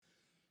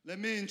Let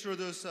me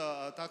introduce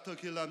Dr.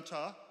 Kilam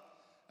Cha.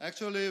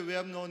 Actually, we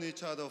have known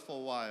each other for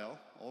a while,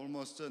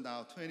 almost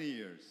now 20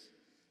 years.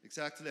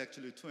 Exactly,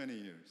 20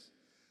 years.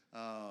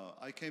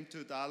 I came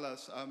to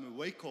Dallas,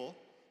 Waco,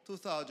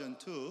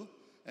 2002,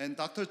 and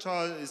Dr.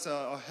 Cha is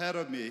ahead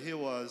of me.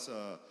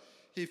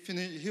 He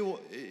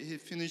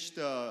finished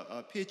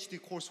a PhD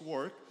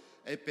coursework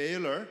at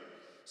Baylor.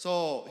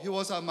 So he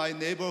was my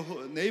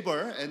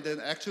neighbor, and then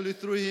actually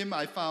through him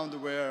I found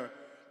where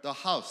the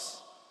house,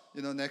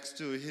 next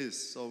to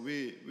his. So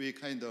we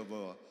kind of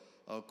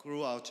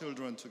grew our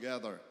children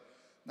together.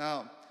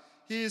 Now,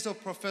 he is a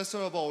professor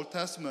of Old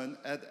Testament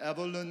at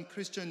Abilene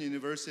Christian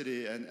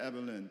University in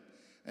Abilene.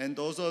 And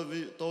those of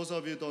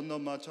you don't know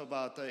much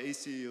about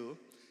ACU.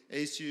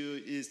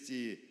 ACU is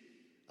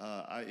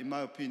in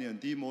my opinion,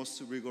 the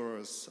most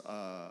rigorous,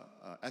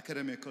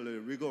 academically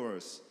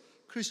rigorous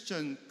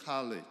Christian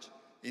college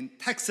in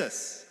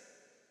Texas.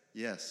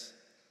 Yes.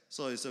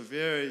 So it's a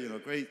very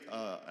great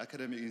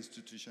academic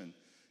institution.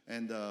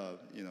 And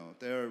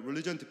their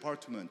religion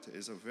department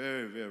is a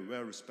very, very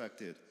well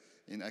respected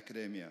in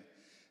academia.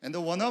 And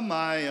one of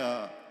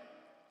my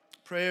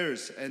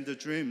prayers and the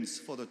dreams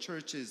for the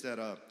church is that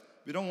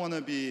we don't want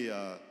to be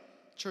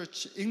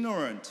church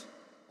ignorant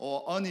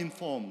or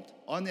uninformed,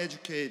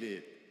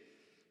 uneducated.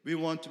 We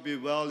want to be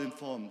well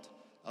informed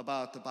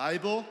about the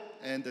Bible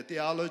and the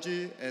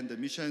theology and the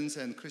missions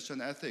and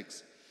Christian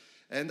ethics.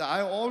 And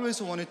I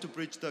always wanted to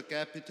bridge the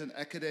gap between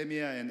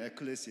academia and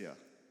ecclesia.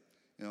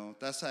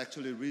 That's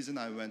actually the reason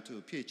I went to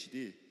a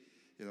PhD.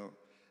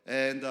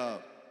 And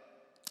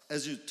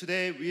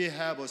today we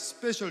have a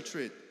special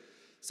treat.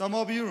 Some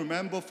of you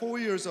remember 4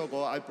 years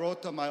ago I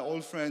brought my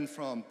old friend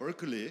from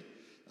Berkeley,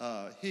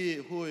 he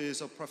who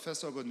is a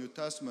professor of the New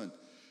Testament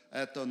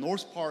at the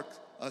North Park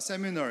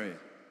Seminary,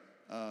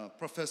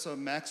 Professor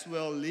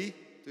Maxwell Lee.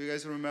 Do you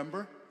guys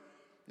remember?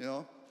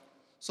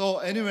 So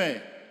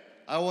anyway,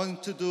 I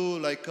want to do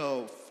like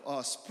a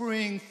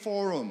spring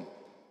forum,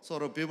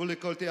 sort of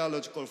biblical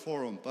theological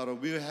forum, but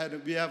we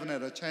haven't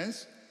had a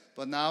chance,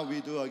 but now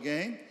we do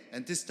again,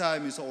 and this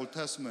time it's Old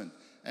Testament.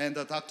 And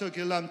Dr.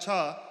 Kilam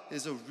Cha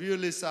is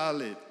really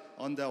solid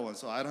on that one,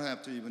 so I don't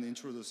have to even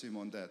introduce him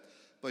on that.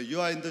 But you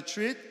are in the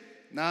treat.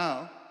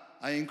 Now,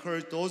 I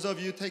encourage those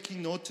of you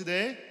taking note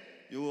today,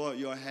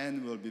 your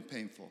hand will be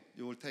painful.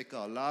 You will take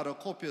a lot of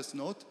copious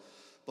note,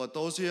 but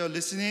those who are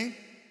listening,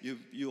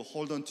 you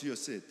hold on to your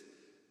seat,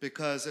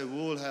 because we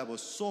will have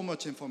so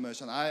much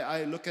information.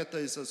 I look at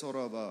this as sort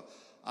of an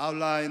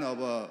outline of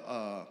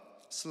a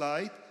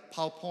slide,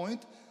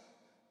 PowerPoint.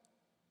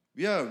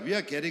 We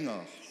are getting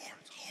a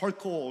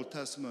hardcore Old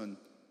Testament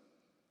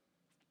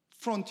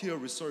frontier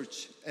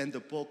research and the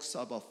books,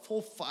 about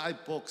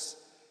 4-5 books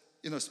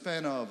in a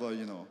span of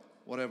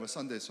whatever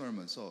Sunday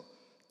sermon. So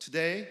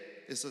today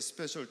is a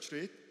special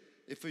treat.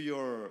 If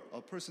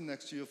a person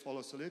next to you fall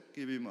asleep,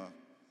 give him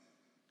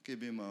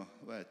a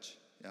wedge,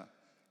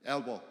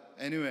 elbow.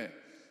 Anyway,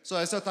 so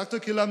as Dr.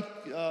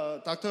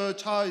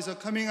 Cha is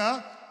coming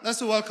out,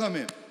 let's welcome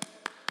him.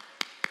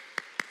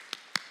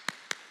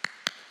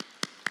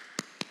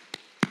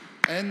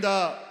 And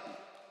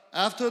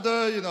after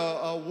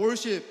the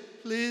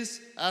worship,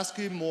 please ask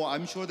him more.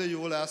 I'm sure that you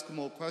will ask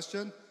more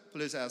questions.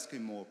 Please ask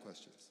him more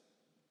questions.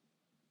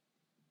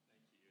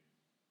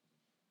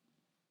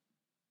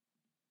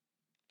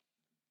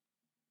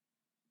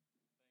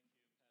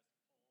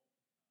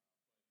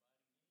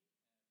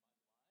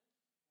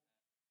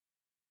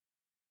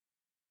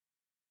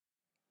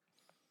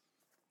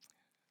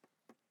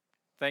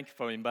 Thank you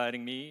for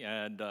inviting me,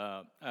 and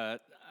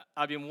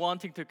I've been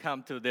wanting to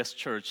come to this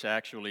church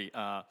actually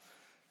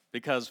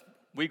because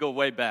we go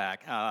way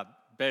back,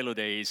 Baylor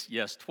days,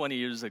 yes, 20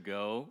 years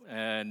ago,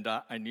 and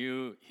I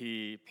knew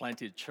he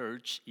planted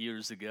church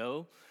years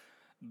ago,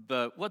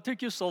 but what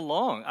took you so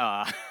long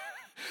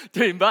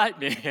to invite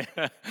me?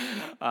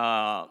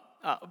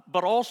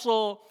 But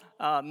also,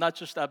 not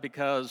just that,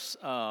 because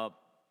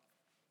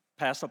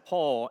Pastor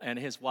Paul and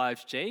his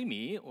wife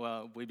Jamie,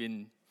 well, we've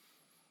been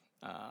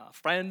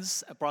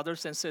friends,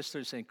 brothers and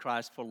sisters in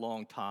Christ for a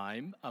long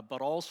time,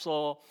 but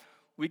also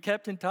we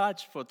kept in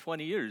touch for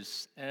 20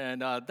 years.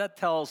 And that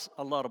tells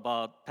a lot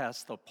about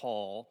Pastor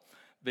Paul,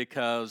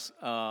 because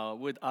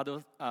with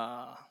other,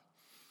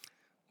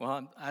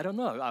 well, I don't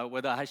know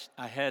whether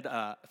I had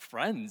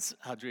friends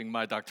during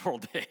my doctoral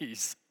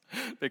days,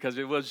 because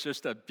it was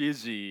just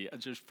busy,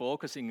 just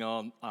focusing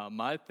on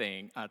my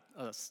thing.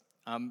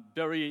 I'm a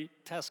very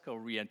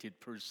task-oriented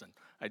person.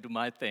 I do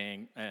my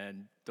thing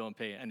and don't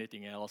pay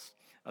anything else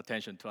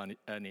attention to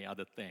any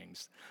other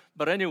things.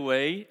 But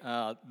anyway,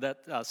 that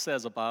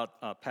says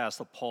about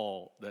Pastor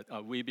Paul,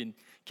 that we've been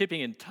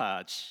keeping in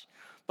touch.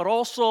 But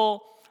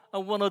also,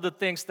 one of the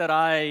things that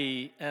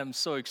I am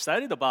so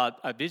excited about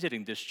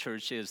visiting this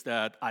church is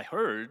that I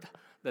heard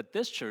that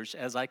this church,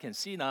 as I can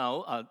see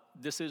now,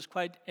 this is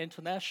quite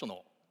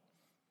international,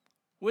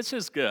 which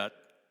is good.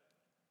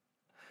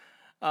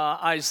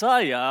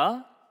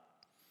 Isaiah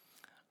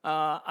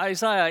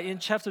in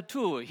chapter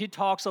 2, he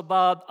talks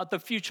about the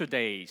future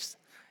days.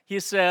 He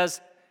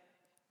says,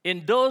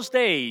 in those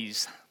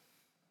days,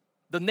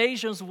 the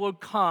nations will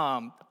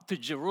come to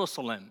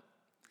Jerusalem,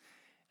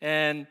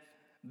 and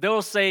they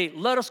will say,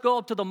 let us go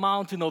up to the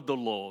mountain of the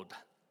Lord.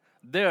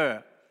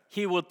 There,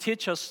 he will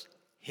teach us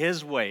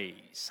his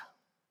ways.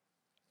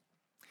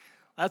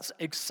 That's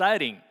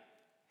exciting.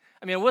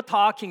 I mean, we're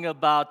talking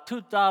about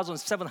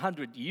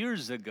 2,700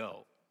 years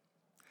ago.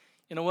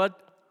 You know what?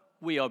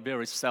 We are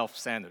very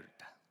self-centered.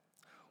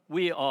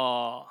 We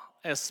are,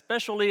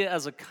 especially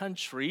as a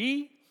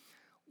country,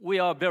 we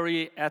are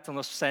very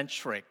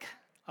ethnocentric.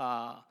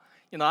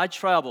 I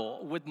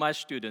travel with my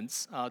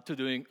students to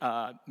doing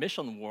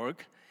mission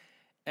work,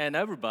 and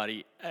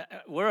everybody,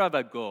 wherever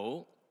I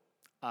go,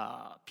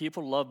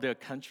 people love their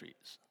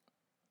countries,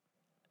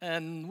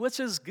 and which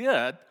is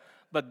good.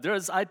 But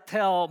I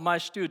tell my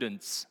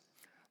students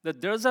that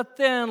there's a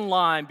thin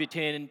line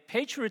between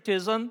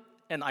patriotism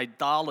and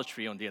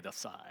idolatry on the other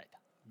side.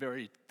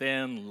 Very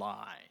thin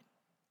line.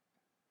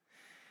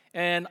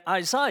 And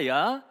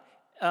Isaiah,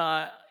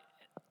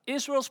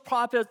 Israel's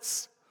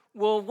prophets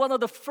were one of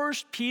the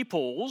first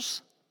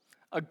peoples,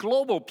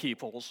 global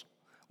peoples.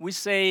 We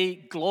say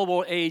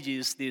global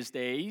ages these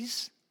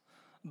days,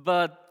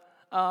 but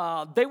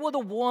they were the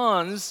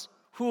ones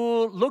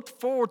who looked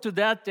forward to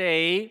that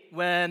day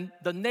when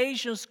the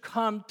nations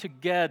come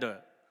together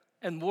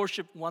and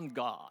worship one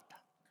God.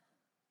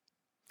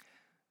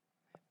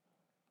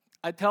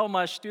 I tell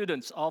my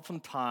students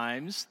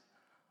oftentimes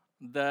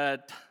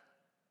that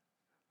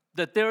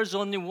there's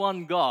only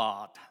one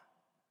God.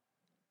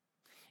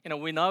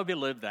 We now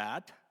believe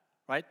that,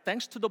 right?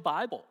 Thanks to the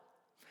Bible.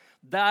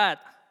 That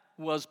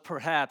was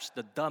perhaps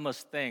the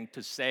dumbest thing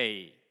to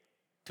say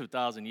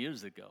 2,000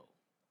 years ago.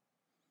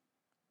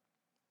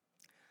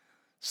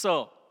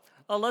 So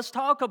let's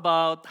talk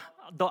about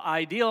the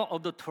idea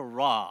of the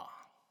Torah.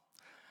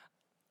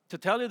 To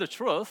tell you the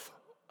truth,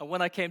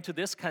 when I came to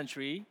this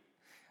country,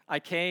 I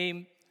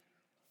came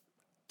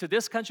to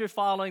this country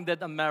following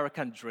that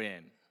American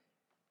dream.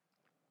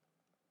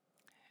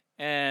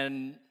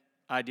 And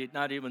I did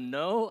not even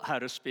know how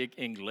to speak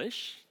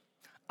English.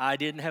 I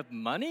didn't have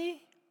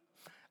money.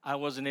 I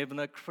wasn't even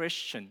a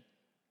Christian.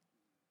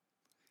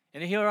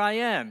 And here I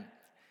am,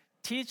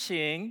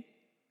 teaching,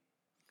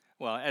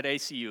 at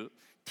ACU,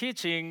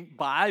 teaching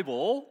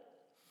Bible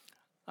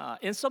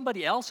in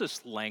somebody else's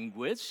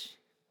language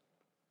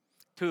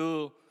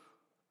to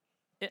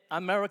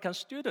American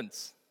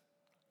students.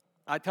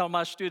 I tell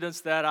my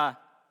students that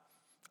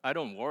I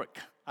don't work.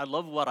 I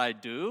love what I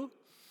do.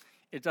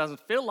 It doesn't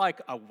feel like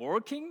I'm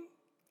working,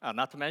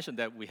 not to mention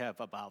that we have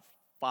about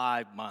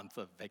 5 months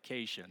of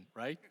vacation,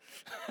 right?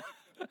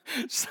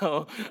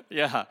 So,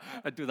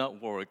 I do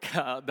not work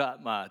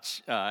that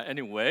much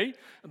anyway.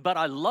 But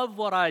I love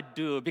what I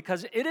do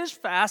because it is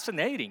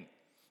fascinating.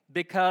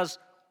 Because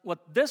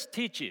what this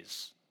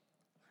teaches,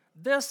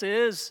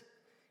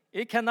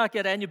 it cannot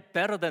get any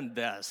better than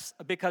this.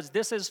 Because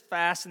this is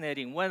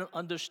fascinating when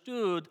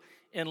understood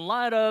in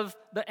light of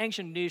the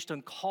ancient Near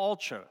Eastern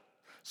culture.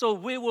 So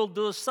we will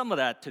do some of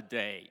that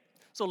today.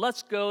 So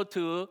let's go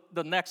to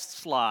the next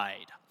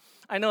slide.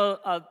 I know,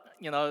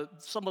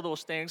 some of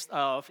those things,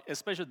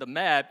 especially the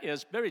map,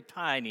 is very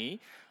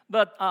tiny,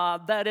 but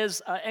that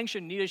is an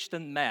ancient Near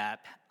Eastern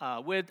map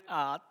with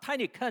a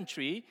tiny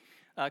country,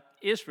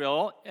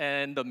 Israel,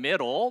 in the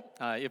middle.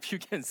 If you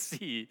can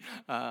see,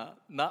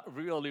 not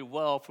really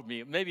well for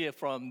me. Maybe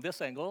from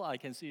this angle, I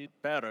can see it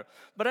better.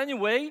 But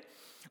anyway,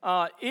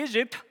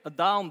 Egypt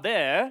down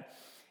there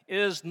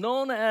is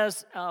known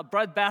as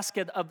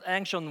breadbasket of the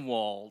ancient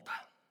world.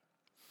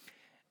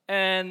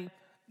 And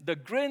the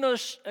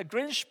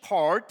greenish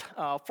part,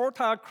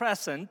 Fertile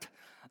Crescent,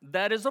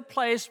 that is a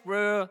place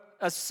where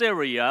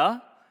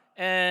Assyria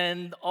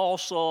and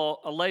also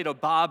later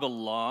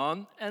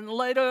Babylon and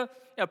later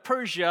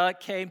Persia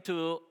came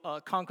to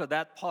conquer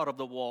that part of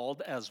the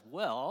world as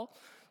well.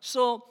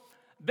 So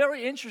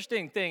very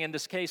interesting thing in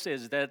this case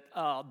is that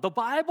the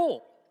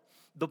Bible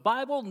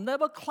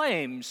never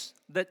claims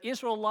that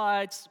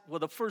Israelites were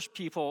the first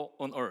people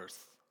on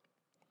earth.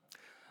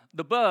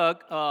 The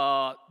book,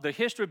 The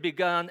History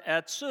Began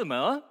at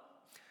Sumer,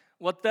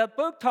 what that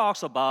book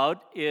talks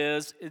about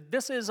is,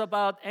 this is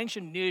about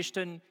ancient Near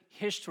Eastern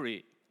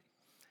history.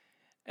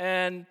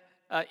 And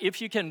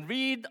if you can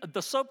read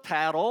the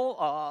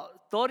subtitle,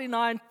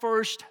 39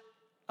 first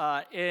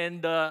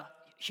in the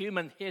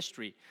human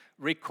history,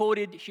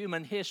 recorded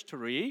human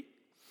history,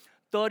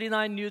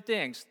 39 new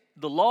things.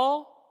 The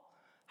law,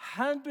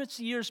 hundreds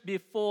of years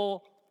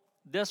before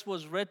this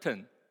was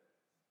written,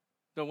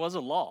 there was a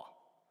law.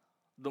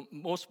 The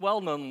most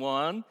well-known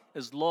one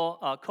is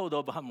Code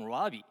of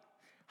Hammurabi.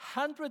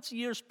 Hundreds of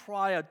years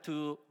prior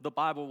to the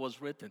Bible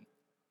was written.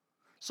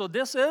 So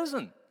this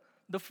isn't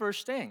the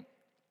first thing.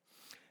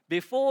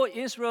 Before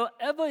Israel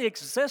ever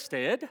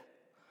existed,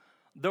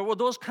 there were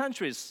those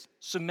countries,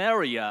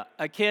 Sumeria,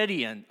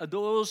 Akkadian,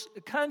 those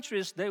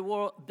countries, they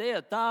were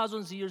there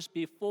thousands of years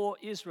before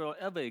Israel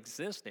ever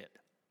existed.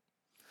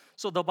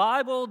 So the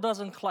Bible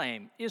doesn't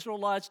claim,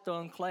 Israelites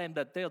don't claim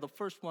that they're the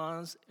first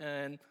ones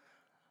in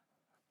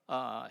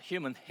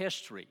human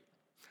history.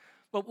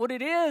 But what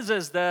it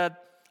is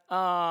that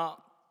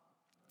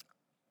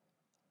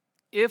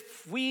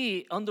if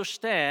we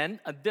understand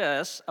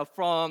this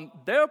from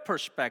their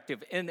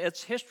perspective in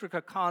its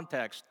historical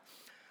context,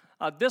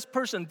 this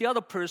person, the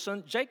other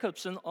person,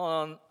 Jacobson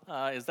on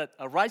is that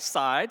right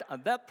side,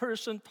 that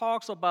person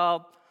talks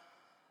about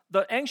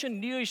the ancient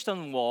Near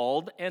Eastern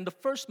world in the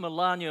first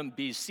millennium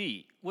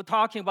BC. We're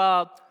talking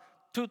about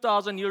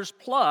 2,000 years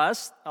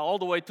plus, all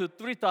the way to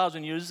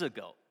 3,000 years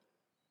ago.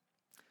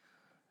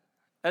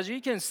 As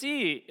you can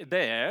see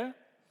there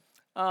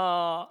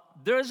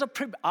is a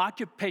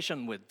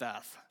preoccupation with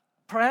death.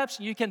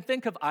 Perhaps you can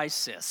think of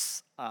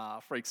ISIS,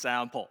 for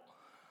example.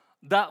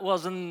 That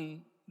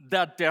wasn't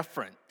that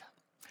different.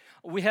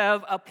 We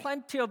have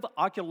plenty of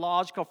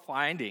archaeological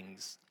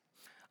findings.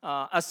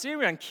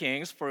 Assyrian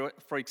kings,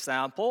 for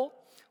example,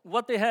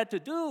 what they had to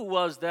do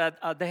was that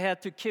they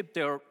had to keep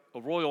their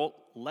royal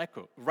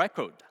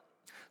record.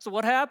 So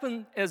what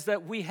happened is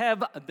that we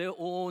have their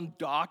own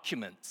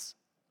documents.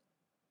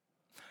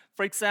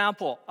 For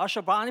example,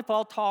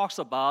 Ashurbanipal talks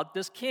about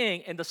this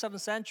king in the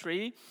 7th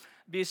century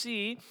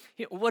BC.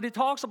 What he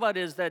talks about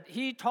is that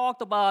he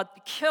talked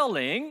about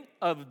killing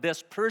of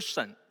this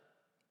person,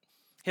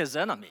 his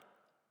enemy.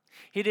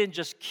 He didn't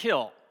just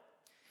kill.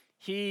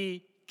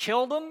 He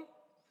killed him,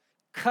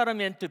 cut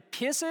him into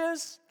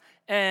pieces,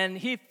 and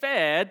he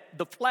fed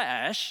the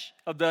flesh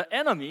of the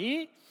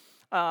enemy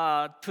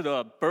to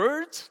the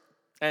birds.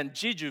 And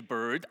Jeju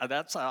bird,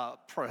 that's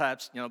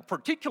perhaps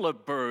particular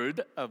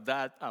bird of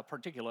that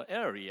particular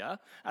area.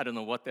 I don't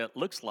know what that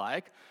looks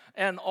like.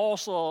 And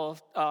also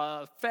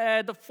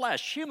fed the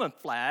flesh, human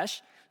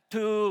flesh,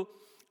 to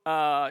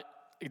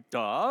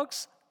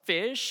dogs,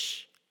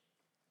 fish,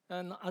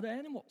 and other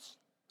animals.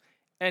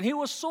 And he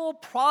was so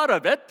proud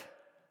of it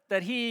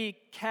that he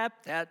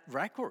kept that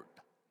record.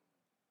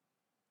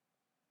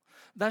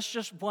 That's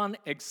just one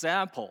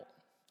example.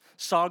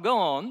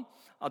 Sargon,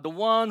 the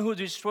one who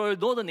destroyed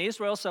northern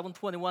Israel,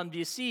 721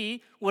 BC,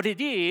 what he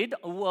did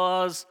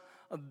was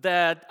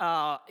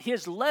that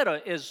his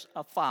letter is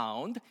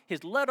found,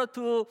 his letter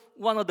to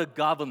one of the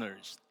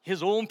governors,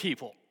 his own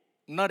people,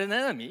 not an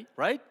enemy,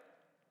 right?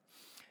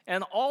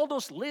 And all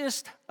those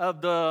lists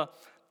of the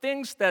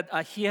things that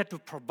he had to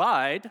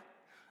provide,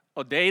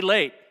 a day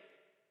late,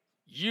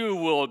 you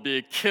will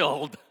be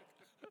killed.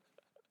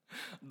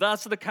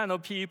 That's the kind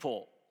of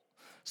people.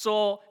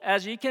 So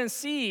as you can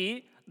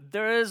see,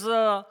 there is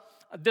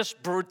this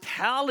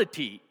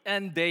brutality,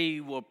 and they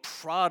were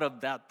proud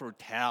of that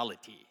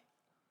brutality.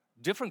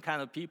 Different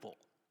kind of people,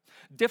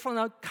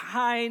 different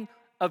kind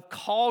of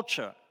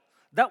culture.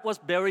 That was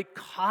very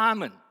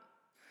common.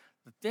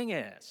 The thing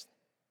is,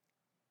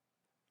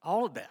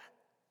 all of that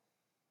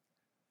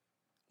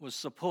was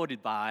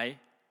supported by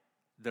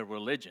the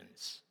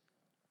religions.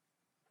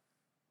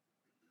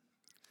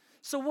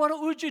 So what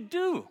would you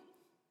do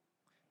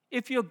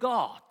if you're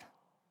God?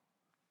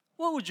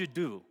 What would you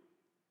do?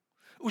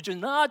 Would you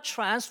not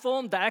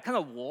transform that kind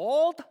of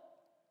world?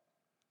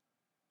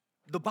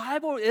 The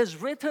Bible is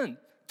written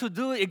to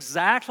do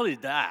exactly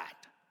that.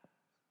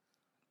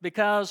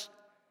 Because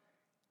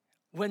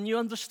when you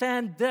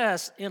understand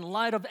this in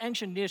light of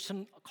ancient Near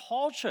Eastern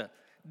culture,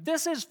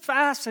 this is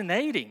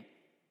fascinating.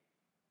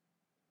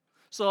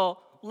 So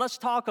let's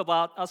talk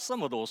about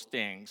some of those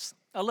things.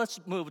 Let's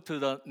move to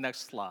the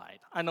next slide.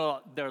 I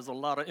know there's a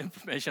lot of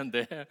information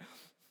there.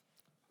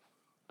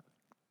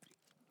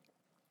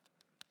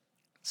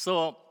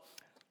 So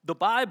the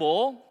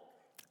Bible,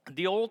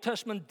 the Old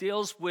Testament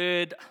deals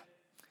with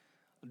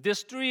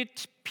these three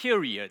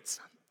periods.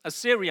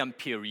 Assyrian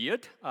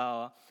period,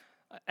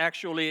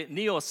 actually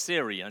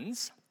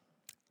Neo-Assyrians.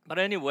 But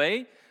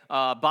anyway,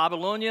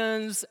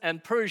 Babylonians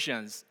and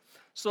Persians.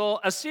 So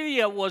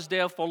Assyria was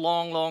there for a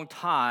long, long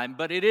time,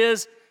 but it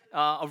is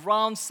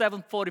around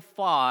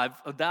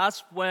 745,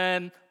 that's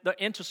when the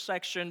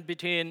intersection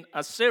between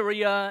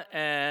Assyria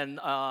and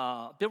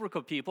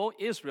biblical people,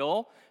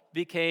 Israel,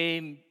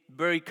 became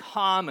very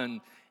common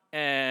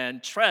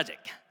and tragic.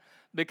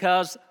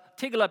 Because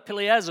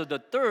Tiglath-Pileser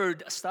III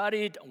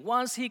started,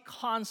 once he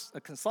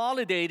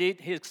consolidated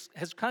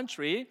his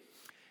country,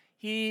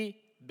 he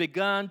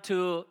began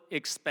to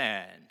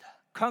expand,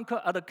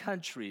 conquer other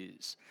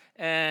countries,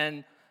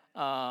 and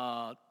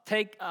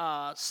take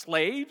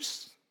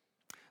slaves.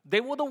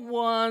 They were the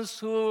ones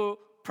who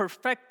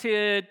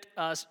perfected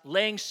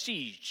laying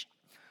siege.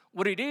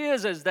 What it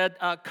is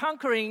that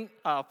conquering,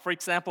 for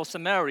example,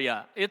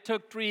 Samaria, it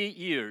took 3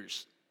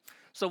 years.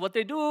 So what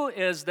they do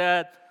is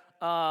that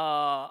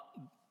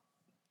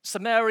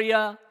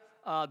Samaria,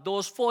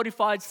 those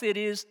fortified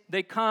cities,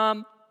 they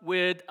come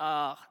with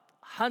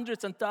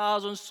hundreds and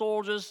thousands of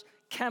soldiers,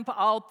 camp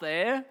out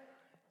there,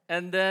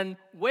 and then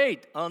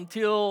wait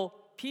until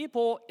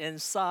people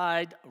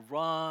inside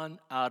run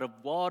out of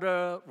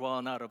water,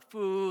 run out of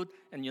food,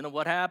 and you know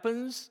what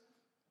happens?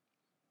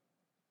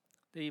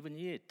 They even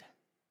eat.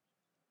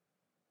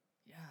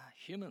 Yeah,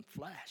 human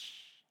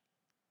flesh.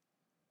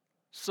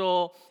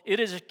 So it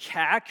is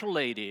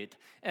calculated.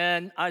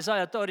 And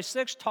Isaiah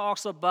 36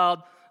 talks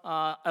about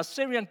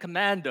Assyrian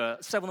commander,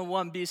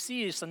 701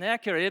 BC,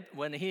 Sennacherib,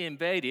 when he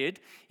invaded,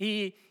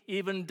 he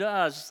even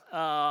does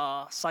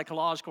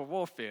psychological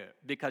warfare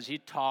because he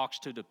talks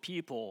to the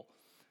people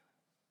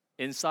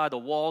inside the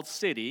walled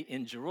city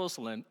in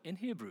Jerusalem in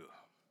Hebrew,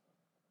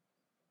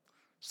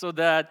 so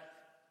that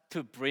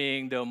to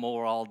bring their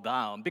morale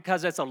down,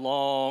 because it's a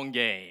long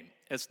game.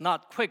 It's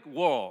not quick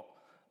war,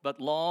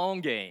 but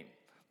long game.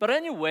 But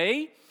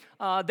anyway,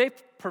 they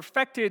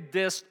perfected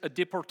this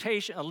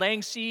deportation,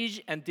 laying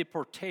siege and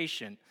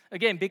deportation.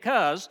 Again,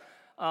 because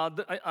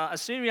the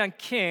Assyrian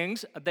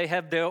kings, they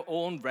have their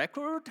own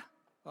record.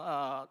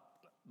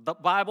 The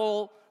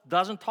Bible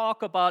doesn't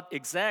talk about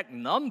exact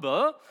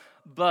number,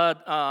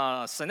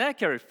 but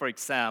Sennacherib, for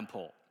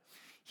example,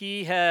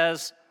 he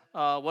has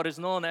what is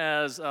known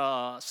as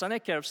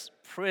Sennacherib's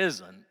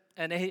prison.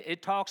 And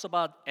it talks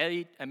about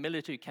 8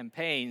 military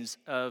campaigns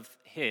of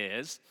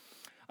his.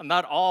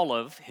 Not all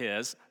of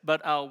his,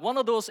 but one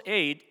of those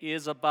 8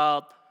 is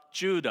about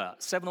Judah,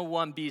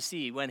 701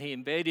 BC, when he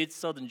invaded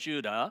southern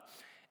Judah.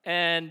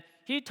 And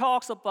he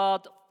talks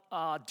about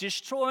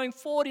destroying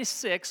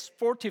 46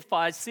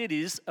 fortified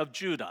cities of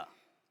Judah.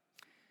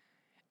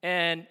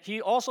 And he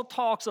also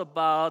talks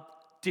about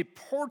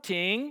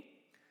deporting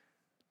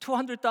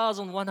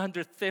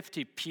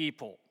 200,150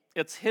 people.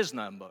 It's his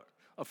number.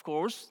 Of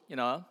course,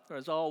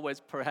 there's always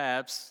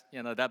perhaps,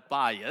 that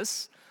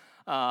bias.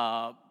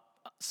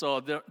 So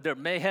there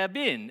may have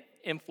been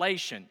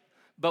inflation.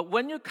 But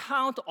when you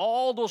count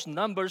all those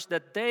numbers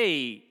that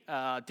they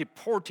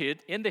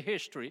deported in the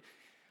history,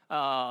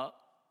 the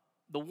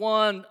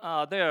one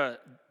there,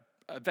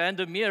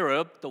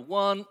 Vandermeer, the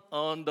one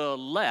on the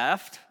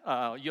left,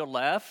 your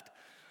left,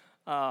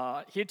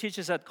 he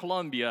teaches at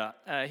Columbia.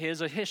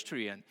 He's a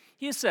historian.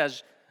 He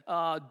says,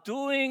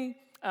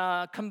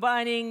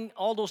 combining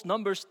all those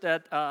numbers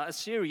that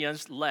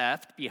Assyrians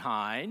left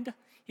behind,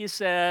 he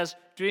says,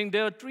 during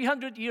their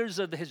 300 years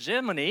of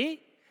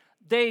hegemony,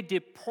 they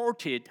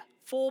deported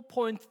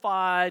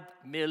 4.5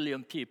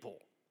 million people.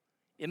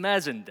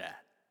 Imagine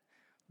that.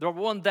 There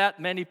weren't that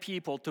many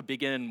people to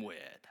begin with.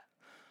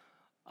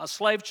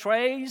 Slave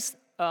trades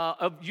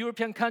of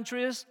European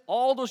countries,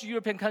 all those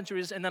European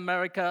countries in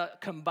America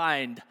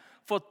combined,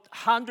 for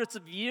hundreds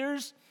of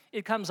years,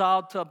 it comes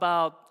out to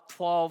about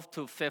 12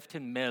 to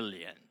 15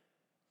 million.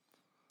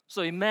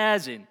 So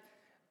imagine,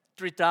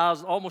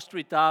 almost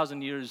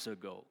 3,000 years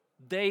ago,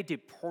 they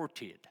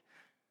deported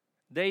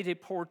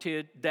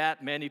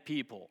that many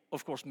people.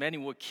 Of course, many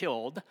were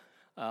killed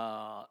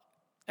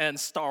and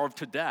starved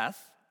to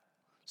death.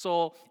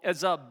 So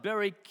it's a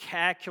very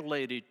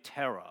calculated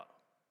terror.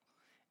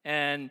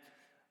 And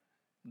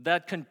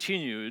that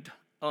continued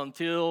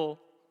until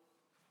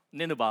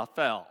Nineveh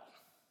fell.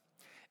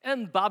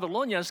 And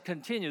Babylonians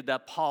continued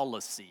that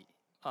policy.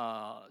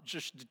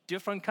 Just a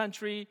different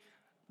country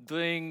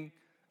doing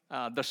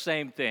the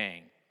same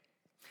thing.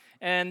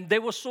 And they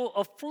were so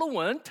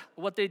affluent,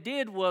 what they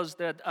did was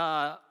that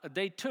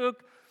they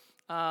took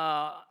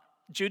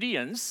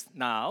Judeans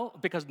now,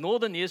 because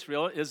northern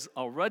Israel is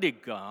already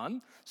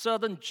gone.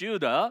 Southern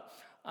Judah,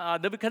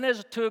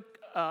 Nebuchadnezzar took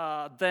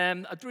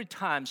them 3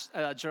 times.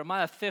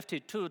 Jeremiah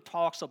 52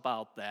 talks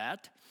about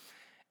that.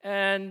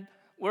 And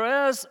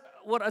whereas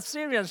what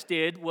Assyrians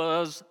did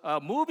was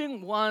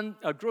moving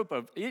a group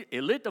of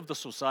elite of the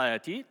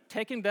society,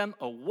 taking them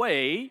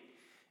away,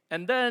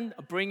 and then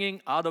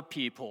bringing other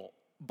people.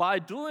 By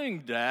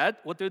doing that,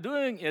 what they're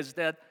doing is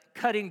that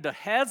cutting the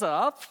heads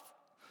off.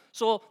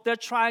 So they're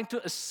trying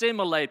to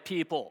assimilate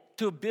people,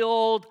 to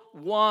build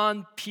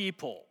one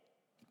people,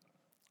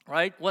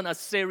 right? One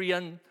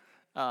Assyrian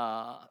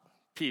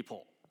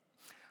people.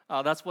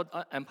 That's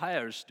what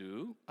empires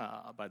do,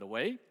 by the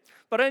way.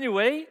 But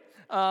anyway,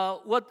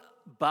 what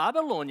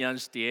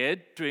Babylonians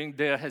did during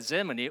their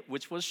hegemony,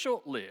 which was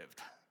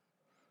short-lived.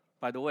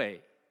 By the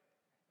way,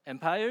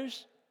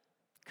 empires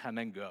come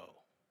and go.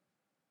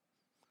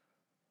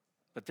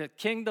 But the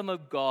kingdom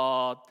of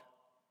God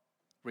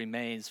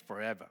remains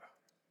forever.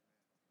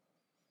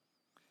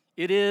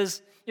 It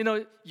is,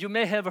 you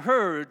may have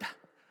heard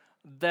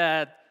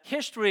that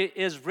history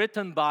is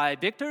written by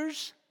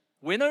victors,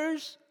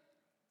 winners.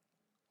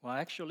 Well,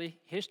 actually,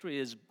 history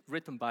is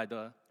written by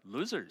the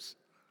losers,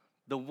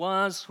 the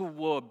ones who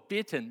were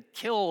beaten,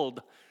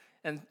 killed,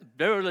 and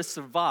barely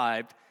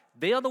survived.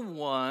 They are the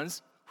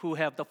ones who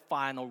have the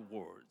final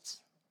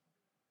words.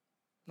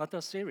 Not the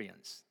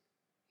Assyrians,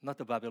 not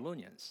the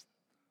Babylonians,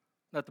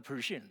 not the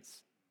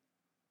Persians,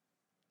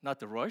 not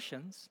the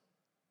Russians,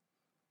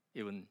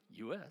 even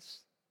U.S.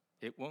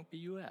 It won't be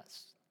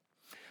U.S.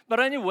 But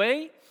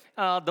anyway,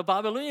 the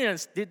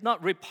Babylonians did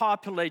not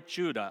repopulate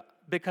Judah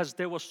because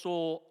they were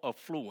so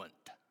affluent.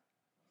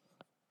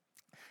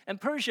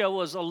 And Persia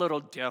was a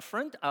little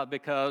different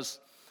because,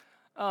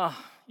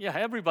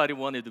 everybody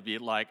wanted to be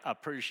like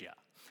Persia.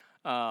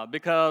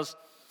 Because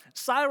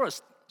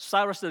Cyrus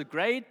the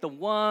Great, the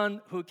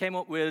one who came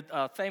up with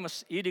a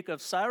famous Edict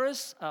of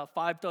Cyrus,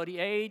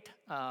 538,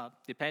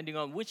 depending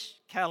on which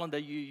calendar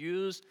you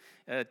use,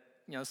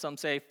 some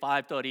say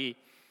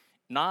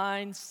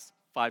 539,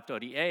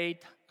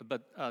 538,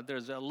 but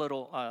there's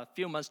a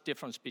few months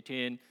difference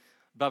between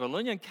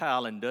Babylonian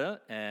calendar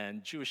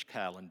and Jewish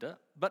calendar.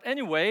 But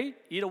anyway,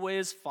 either way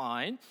is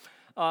fine.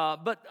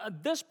 But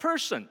this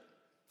person,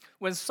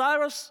 when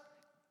Cyrus,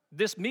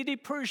 this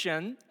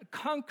Mede-Persian,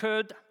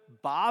 conquered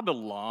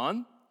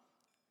Babylon,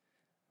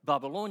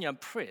 Babylonian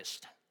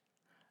priest,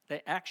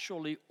 they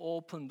actually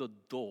opened the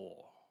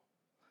door,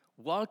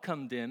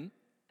 welcomed him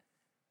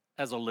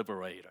as a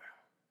liberator.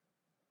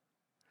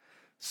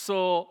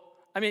 So,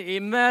 I mean,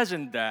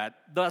 imagine that.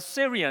 The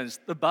Assyrians,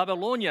 the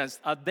Babylonians,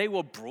 they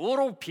were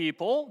brutal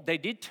people. They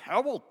did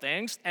terrible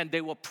things, and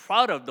they were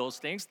proud of those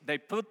things. They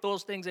put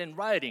those things in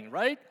writing,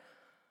 right?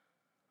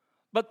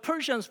 But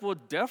Persians were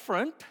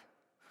different.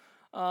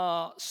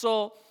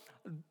 So,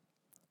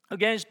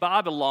 against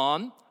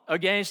Babylon,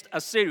 against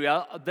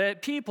Assyria, the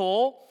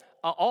people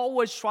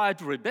always tried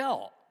to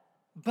rebel.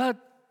 But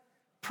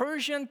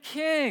Persian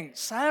king,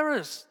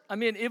 Cyrus, I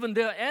mean, even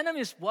their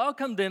enemies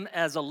welcomed him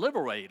as a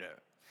liberator.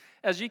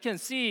 As you can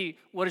see,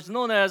 what is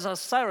known as a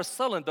Cyrus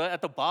cylinder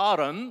at the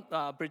bottom,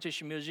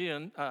 British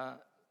Museum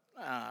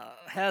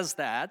has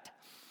that.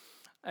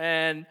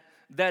 And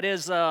that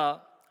is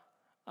a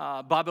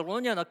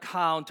Babylonian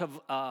account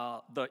of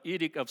the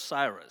Edict of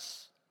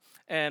Cyrus.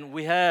 And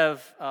we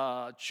have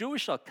a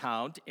Jewish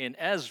account in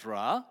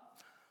Ezra,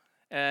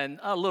 and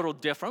a little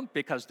different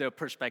because their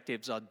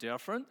perspectives are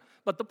different.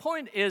 But the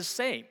point is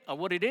same.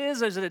 What it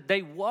is that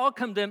they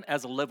welcomed him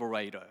as a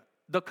liberator.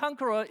 The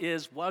conqueror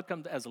is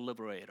welcomed as a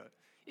liberator.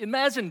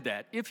 Imagine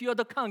that if you're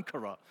the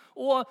conqueror.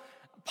 Or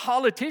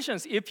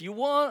politicians, if you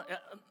want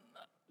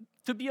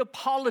to be a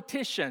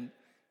politician,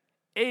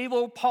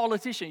 able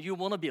politician, you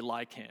want to be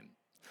like him.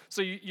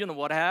 So you know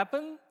what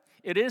happened?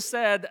 It is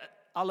said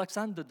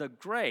Alexander the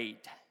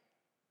Great,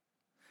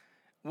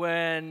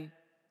 when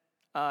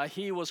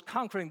he was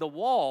conquering the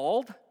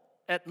world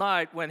at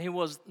night when he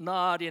was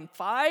not in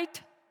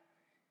fight,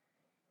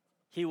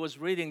 he was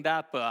reading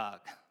that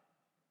book,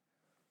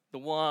 the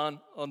one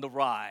on the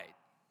right.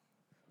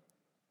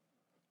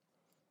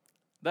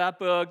 That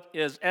book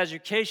is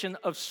Education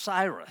of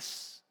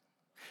Cyrus.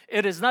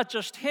 It is not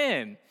just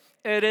him.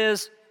 It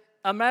is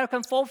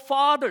American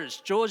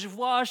forefathers, George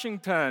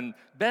Washington,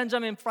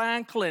 Benjamin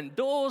Franklin,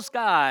 those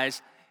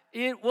guys.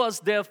 It was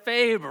their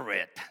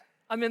favorite.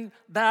 I mean,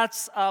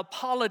 that's a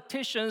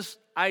politician's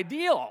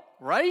ideal,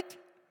 right?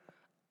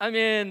 I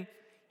mean,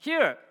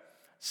 here,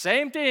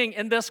 same thing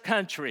in this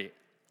country.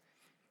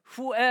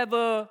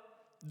 Whoever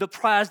the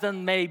president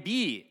may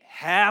be,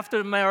 half the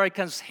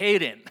Americans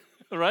hate him,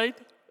 right?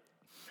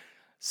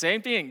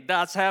 Same thing,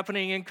 that's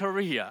happening in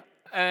Korea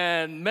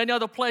and many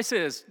other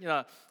places. You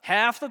know,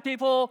 half the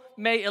people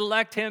may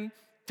elect him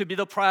to be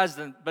the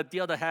president, but the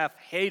other half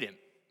hate him.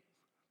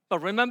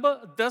 But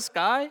remember, this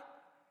guy,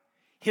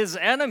 his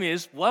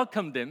enemies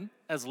welcomed him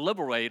as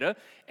liberator,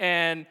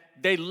 and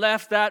they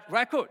left that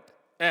record.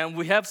 And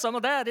we have some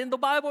of that in the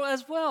Bible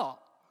as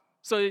well.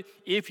 So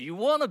if you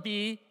want to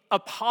be a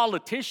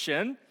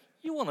politician,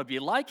 you want to be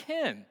like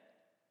him.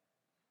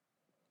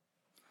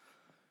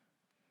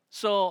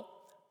 So,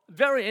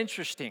 very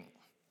interesting.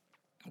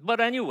 But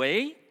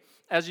anyway,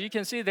 as you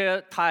can see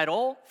the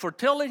title,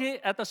 Fertility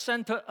at the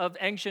Center of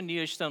Ancient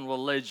Near Eastern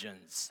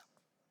Religions.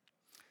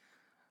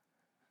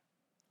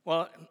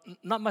 Well,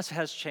 not much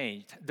has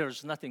changed.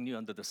 There's nothing new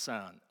under the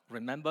sun.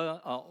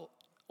 Remember,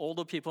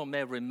 older people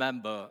may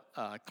remember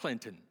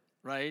Clinton,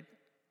 right?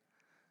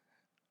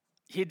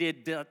 He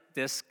did that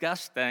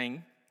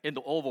disgusting in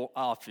the Oval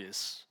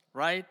Office,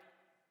 right?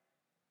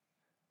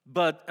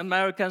 But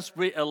Americans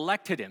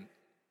re-elected him.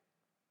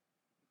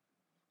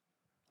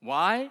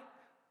 Why?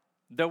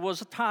 There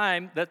was a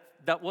time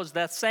that was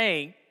that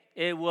saying,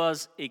 it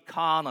was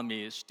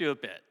economy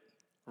stupid,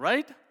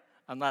 right?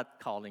 I'm not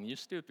calling you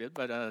stupid,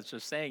 but I was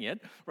just saying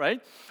it,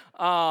 right?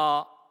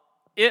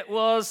 It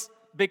was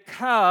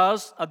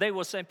because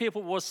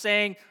people were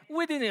saying,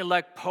 we didn't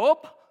elect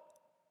Pope.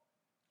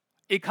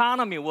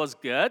 Economy was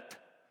good.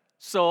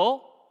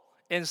 So,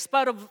 in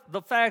spite of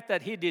the fact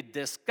that he did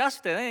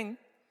disgusting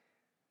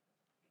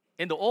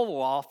in the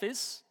Oval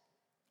Office,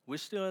 we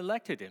still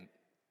elected him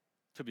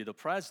to be the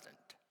president.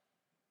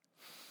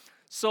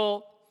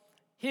 So,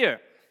 here,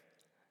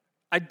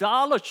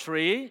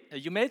 idolatry,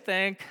 you may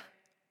think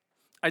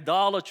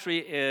idolatry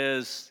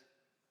is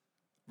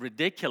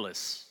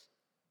ridiculous.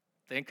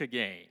 Think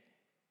again.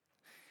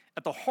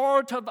 At the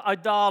heart of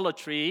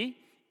idolatry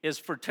is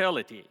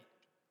fertility,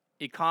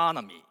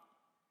 economy.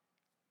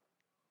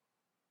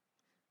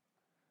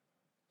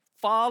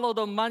 Follow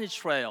the money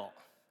trail.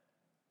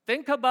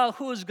 Think about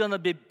who's going to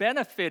be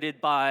benefited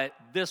by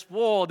this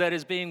war that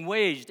is being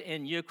waged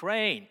in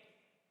Ukraine.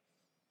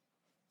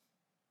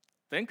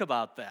 Think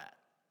about that.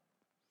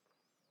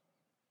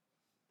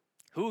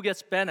 Who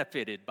gets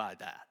benefited by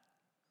that?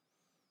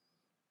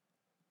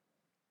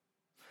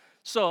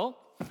 So,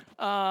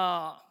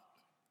 our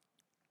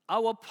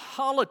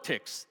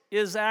politics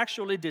is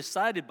actually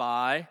decided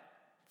by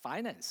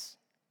finance.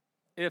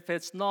 If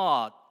it's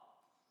not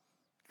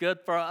good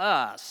for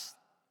us,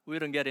 we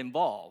don't get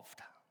involved.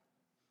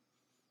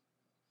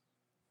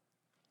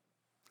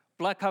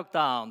 Black Hawk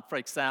Down, for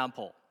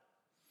example.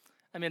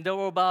 I mean, there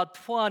were about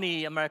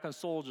 20 American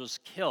soldiers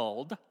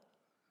killed.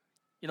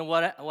 You know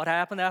what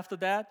happened after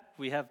that?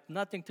 We have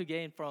nothing to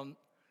gain from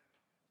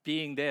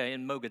being there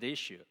in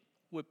Mogadishu.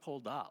 We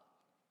pulled out.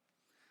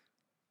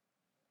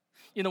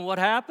 You know what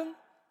happened?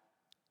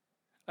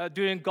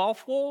 During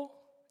Gulf War,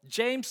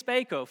 James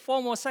Baker,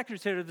 former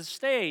Secretary of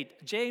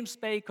State, James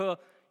Baker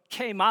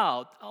came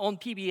out on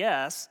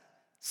PBS,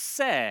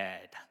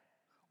 said,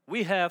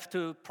 we have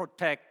to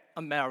protect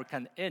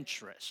American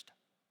interest.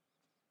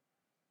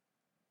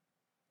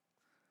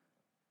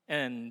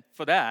 And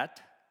for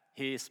that,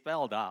 he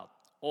spelled out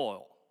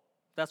oil.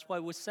 That's why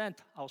we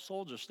sent our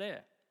soldiers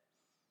there.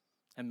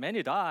 And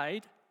many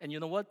died, and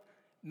you know what?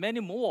 Many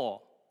more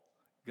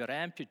got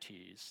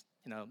amputees.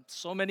 You know,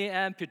 so many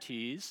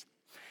amputees.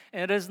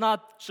 And it is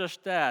not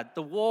just that.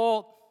 The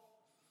war,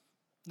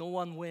 no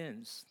one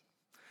wins.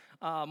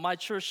 My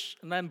church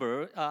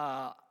member,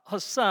 her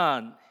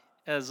son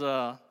is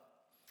a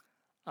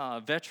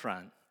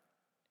veteran.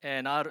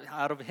 And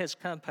out of his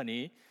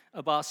company,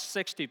 about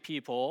 60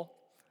 people,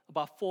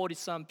 about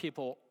 40-some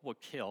people were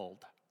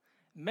killed.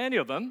 Many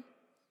of them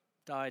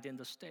died in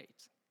the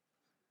States.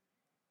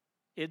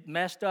 It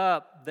messed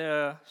up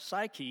their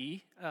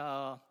psyche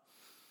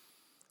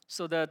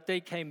so that they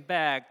came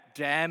back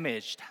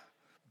damaged.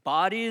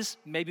 Bodies,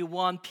 maybe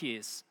one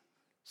piece.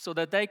 So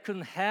that they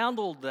couldn't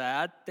handle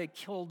that, they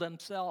killed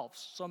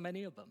themselves, so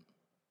many of them.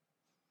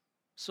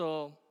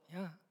 So,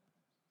 yeah,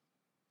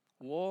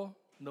 war,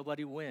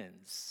 nobody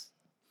wins.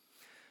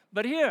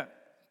 But here,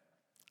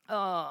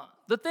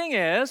 the thing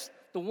is,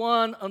 the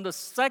one on the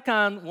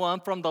second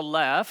one from the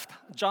left,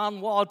 John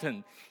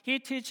Walton, he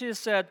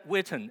teaches at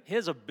Wheaton.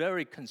 He's a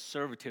very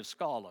conservative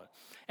scholar.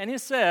 And he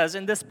says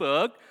in this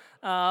book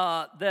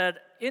that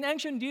in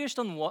ancient Near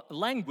Eastern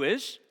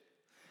language,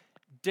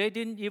 they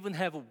didn't even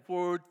have a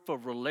word for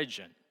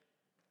religion.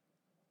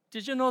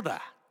 Did you know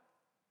that?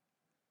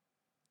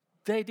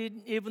 They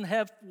didn't even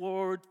have a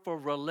word for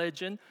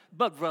religion,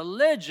 but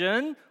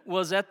religion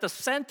was at the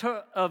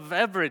center of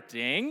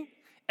everything.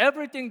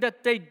 Everything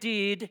that they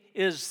did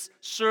is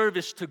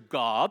service to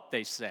God,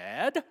 they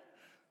said.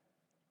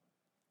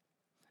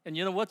 And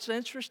you know what's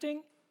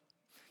interesting?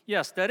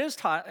 Yes, that is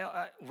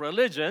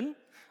religion.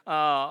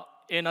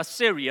 In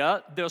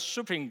Assyria, their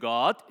supreme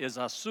god is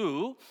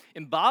Asu.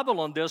 In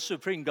Babylon, their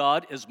supreme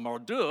god is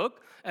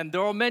Marduk. And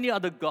there are many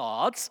other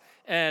gods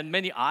and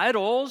many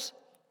idols.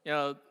 You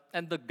know,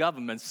 and the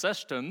government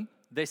system,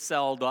 they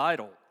sell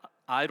the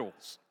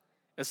idols.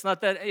 It's not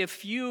that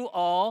if you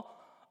are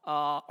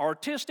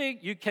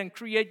artistic, you can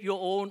create your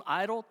own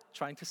idol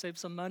trying to save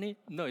some money.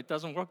 No, it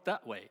doesn't work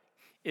that way.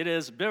 It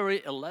is a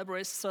very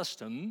elaborate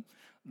system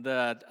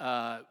that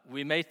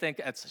we may think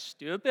it's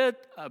stupid,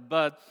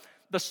 but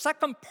the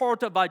second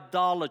part of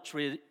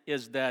idolatry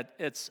is that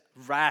it's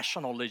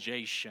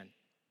rationalization.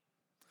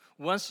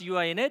 Once you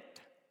are in it,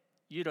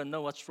 you don't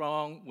know what's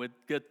wrong with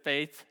good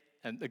faith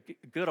and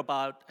good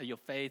about your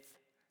faith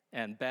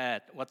and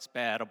what's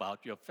bad about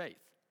your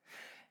faith.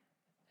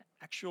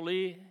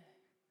 Actually,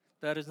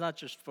 that is not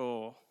just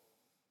for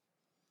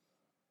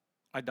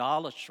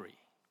idolatry.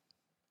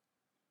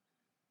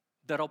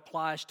 That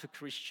applies to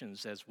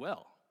Christians as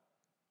well.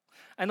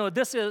 I know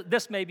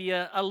this may be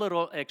a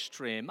little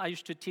extreme. I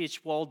used to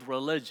teach world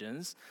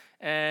religions,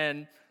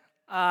 and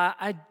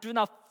I do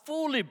not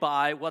fully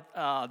buy what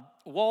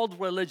world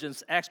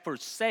religions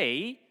experts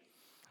say,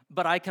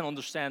 but I can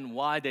understand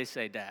why they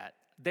say that.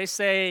 They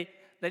say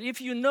that if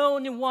you know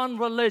only one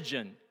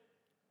religion,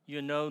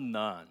 you know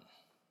none.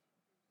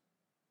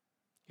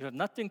 You have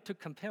nothing to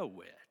compare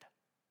with.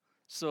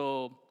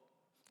 So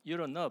you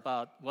don't know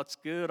about what's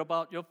good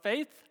about your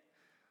faith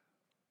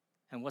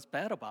and what's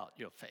bad about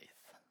your faith.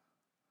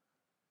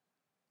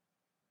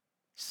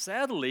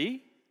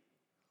 Sadly,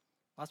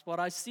 that's what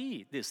I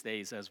see these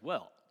days as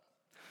well.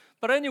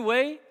 But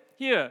anyway,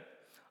 here,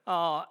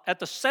 at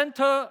the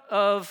center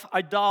of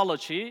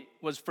idolatry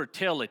was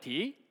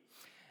fertility.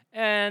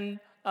 And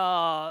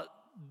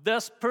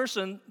this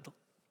person,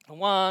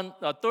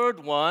 the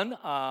third one,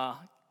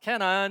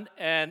 Canaan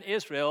and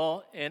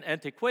Israel in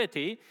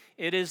antiquity,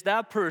 it is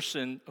that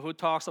person who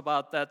talks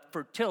about that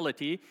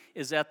fertility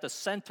is at the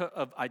center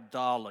of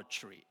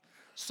idolatry.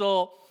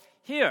 So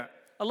here,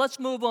 let's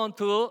move on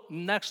to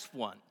next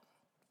one.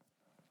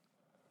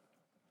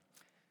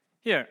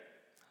 Here,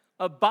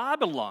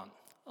 Babylon.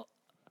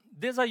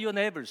 These are your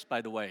neighbors,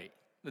 by the way.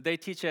 They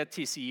teach at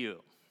TCU.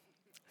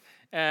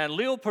 And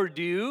Leo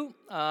Perdue,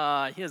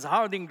 he's a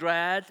Harding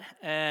grad,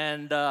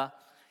 and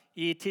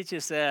he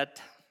teaches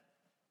at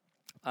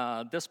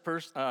this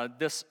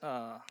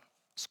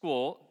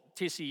school,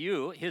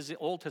 TCU. He's the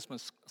Old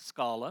Testament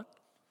scholar.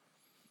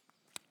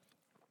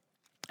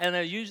 And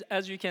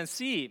as you can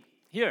see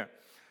here,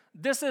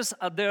 this is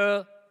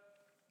their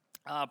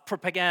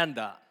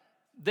propaganda,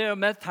 their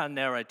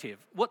meta-narrative.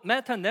 What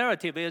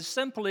meta-narrative is,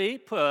 simply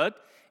put,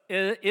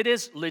 it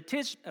is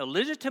a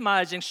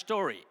legitimizing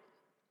story.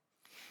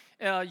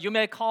 You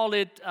may call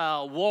it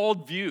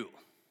worldview.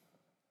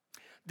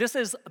 This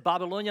is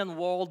Babylonian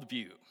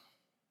worldview.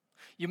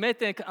 You may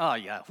think, oh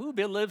yeah, who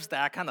believes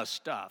that kind of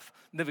stuff?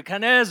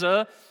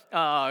 Nebuchadnezzar,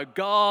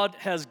 God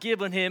has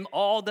given him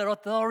all that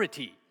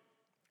authority.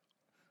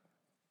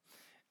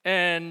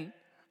 And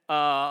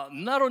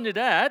not only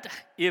that,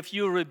 if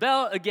you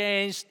rebel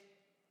against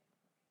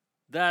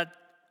that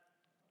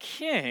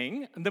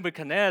king,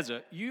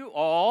 Nebuchadnezzar, you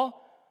are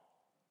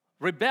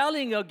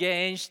rebelling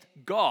against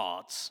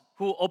gods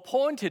who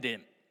appointed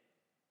him.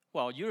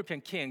 Well, European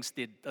kings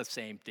did the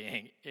same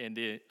thing in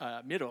the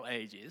Middle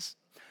Ages.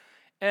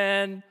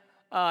 And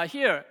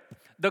here,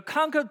 the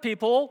conquered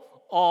people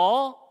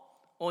are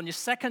only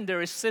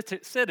secondary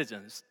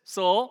citizens.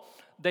 So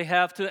they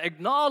have to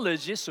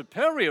acknowledge the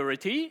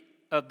superiority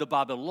of the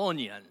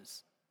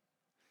Babylonians.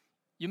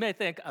 You may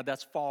think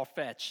that's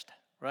far-fetched,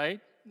 right?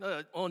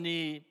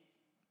 Only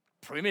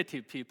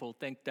primitive people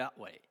think that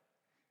way,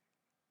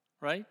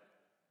 right?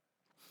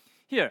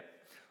 Here,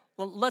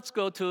 well, let's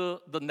go to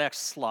the next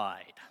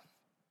slide.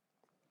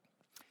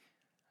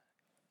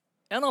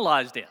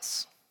 Analyze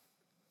this.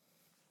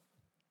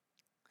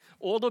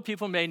 Older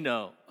people may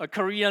know,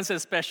 Koreans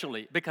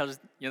especially, because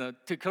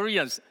to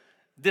Koreans,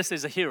 this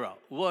is a hero,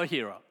 war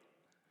hero.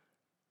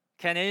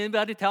 Can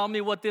anybody tell me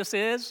what this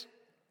is?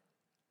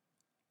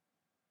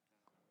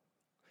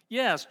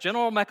 Yes,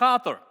 General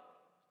MacArthur.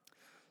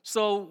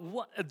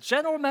 So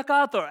General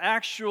MacArthur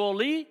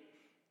actually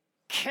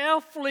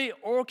carefully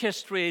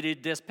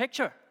orchestrated this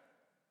picture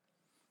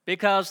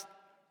because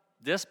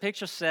this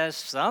picture says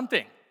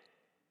something.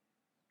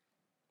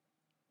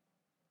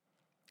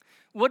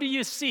 What do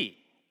you see?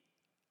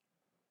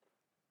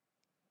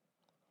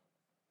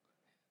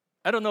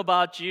 I don't know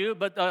about you,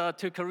 but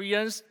to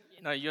Koreans,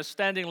 you're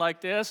standing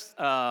like this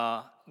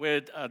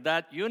with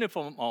that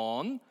uniform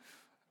on.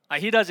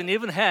 He doesn't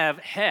even have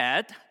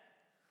hat.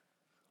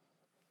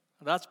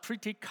 That's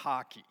pretty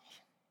cocky.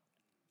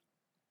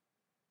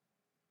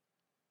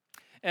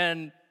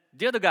 And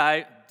the other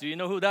guy, do you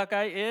know who that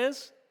guy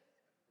is?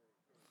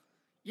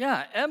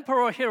 Yeah,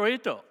 Emperor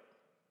Hirohito.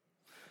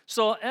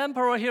 So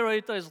Emperor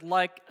Hirohito is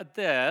like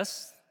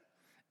this,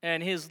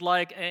 and he's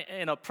like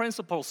in a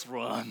principal's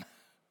room.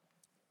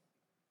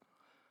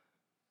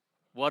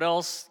 What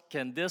else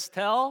can this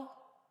tell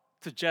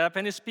to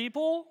Japanese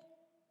people?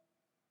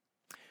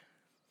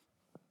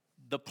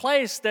 The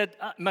place that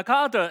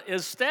MacArthur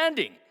is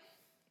standing,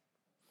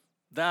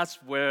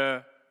 that's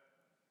where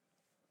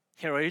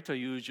Hirohito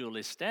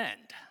usually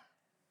stand.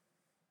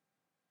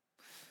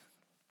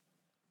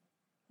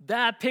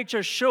 That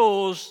picture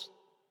shows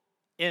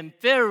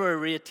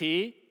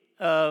inferiority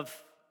of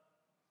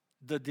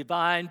the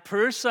divine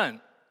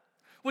person.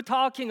 We're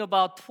talking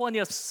about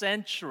 20th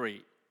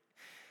century.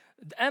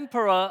 The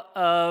emperor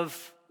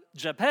of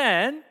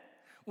Japan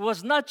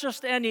was not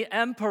just any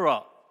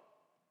emperor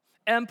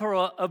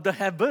of the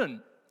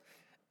heaven.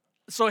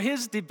 So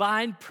his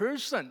divine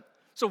person.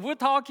 So we're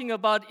talking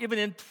about even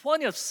in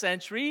 20th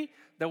century,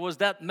 there was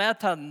that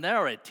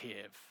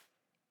meta-narrative.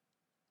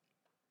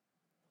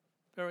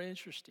 Very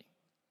interesting.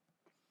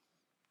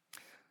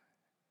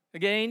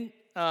 Again,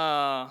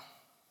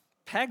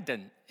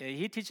 Pagden,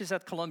 he teaches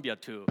at Columbia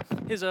too.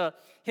 He's a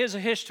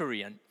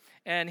historian.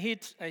 And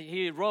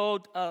he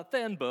wrote a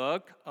thin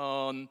book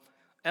on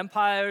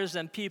empires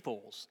and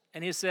peoples.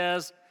 And he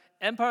says,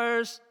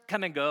 empires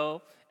come and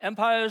go.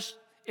 Empires,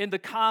 in the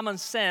common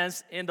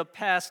sense, in the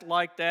past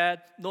like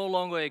that, no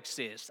longer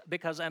exist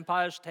because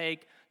empires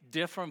take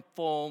different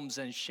forms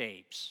and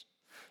shapes.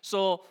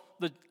 So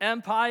the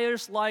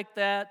empires like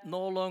that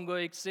no longer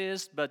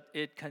exist, but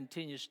it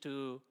continues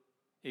to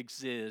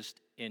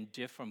exist in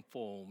different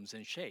forms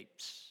and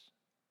shapes.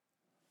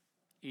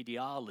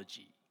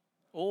 Ideology,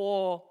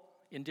 or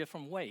in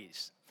different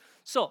ways.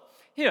 So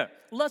here,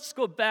 let's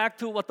go back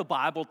to what the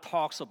Bible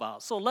talks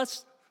about. So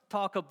let's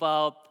talk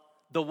about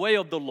the way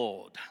of the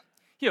Lord.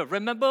 Here,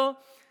 remember,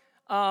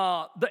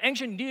 the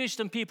ancient Near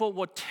Eastern people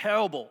were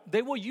terrible.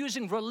 They were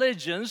using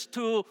religions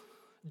to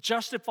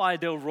justify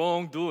their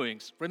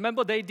wrongdoings.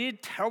 Remember, they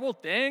did terrible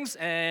things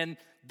and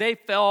they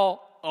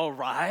felt all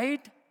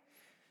right.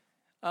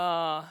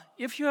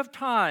 If you have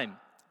time,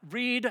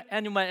 read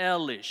Enuma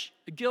Elish,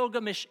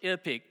 Gilgamesh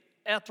epic,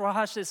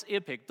 Atrahasis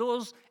epic,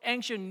 those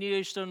ancient Near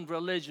Eastern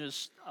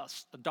religious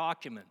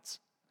documents.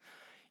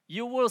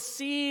 You will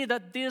see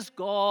that these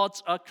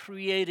gods are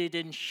created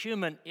in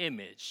human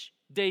image.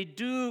 They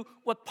do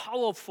what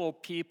powerful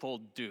people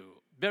do,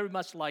 very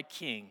much like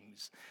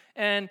kings.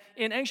 And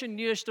in ancient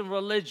Near Eastern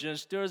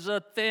religions, there's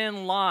a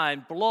thin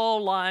line, below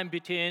line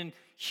between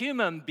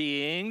human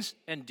beings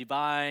and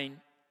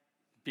divine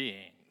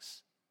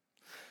beings.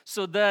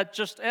 So that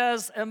just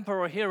as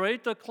Emperor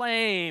Hirohito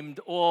claimed,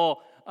 or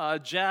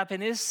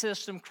Japanese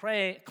system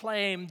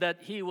claimed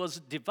that he was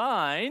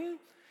divine,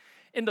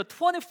 in the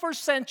 21st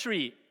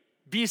century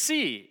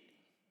BC,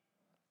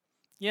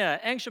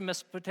 ancient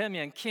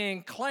Mesopotamian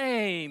king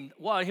claimed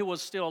while he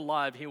was still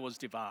alive he was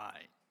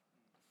divine.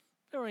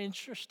 Very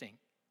interesting.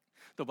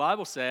 The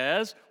Bible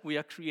says we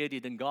are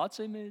created in God's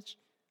image,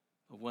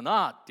 but we're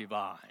not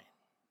divine.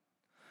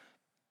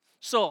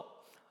 So,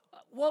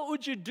 what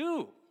would you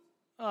do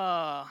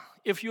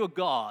if you're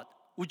God?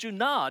 would you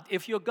not?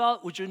 If you're God,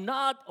 would you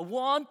not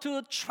want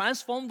to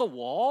transform the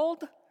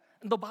world?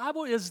 And the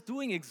Bible is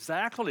doing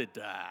exactly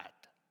that.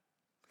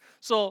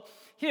 So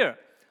here,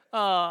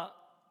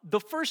 the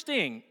first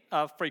thing,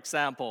 for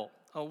example,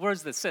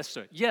 where's the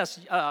sister? Yes,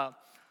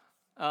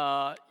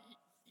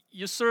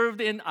 you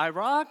served in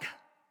Iraq?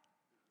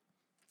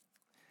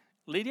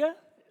 Lydia?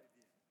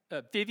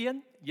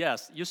 Vivian?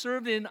 Yes, you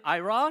served in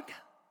Iraq?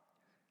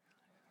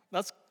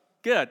 That's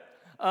good.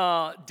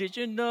 Did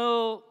you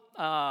know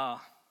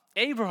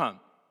Abraham?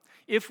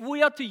 If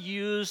we are to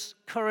use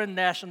current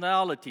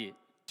nationality,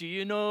 do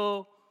you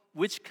know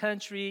which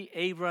country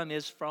Abraham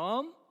is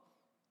from?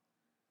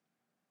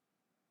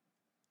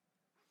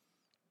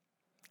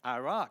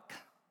 Iraq.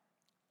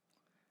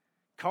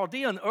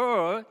 Chaldean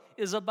Ur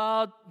is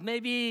about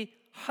maybe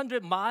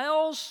 100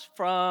 miles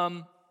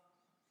from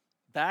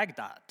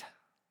Baghdad.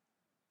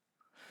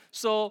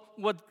 So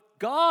what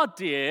God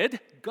did,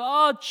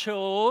 God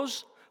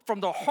chose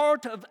from the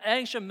heart of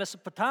ancient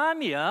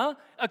Mesopotamia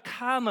a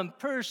common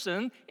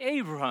person,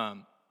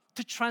 Abraham,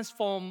 to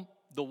transform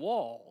the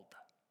world.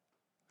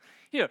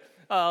 Here,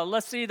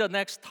 let's see the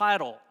next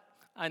title.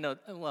 I know,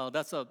 well,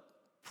 that's a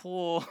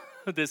poor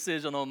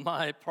decision on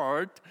my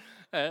part.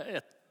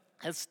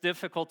 It's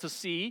difficult to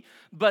see.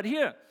 But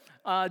here,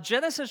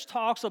 Genesis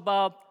talks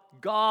about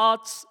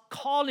God's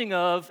calling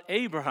of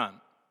Abraham.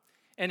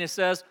 And it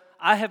says,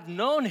 I have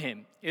known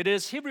him. It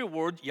is Hebrew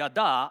word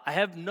yada. I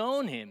have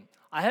known him.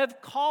 I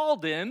have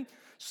called him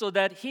so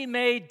that he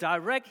may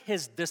direct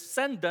his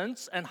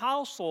descendants and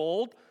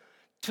household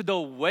to the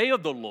way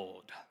of the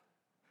Lord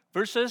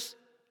versus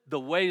the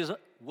ways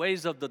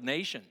of the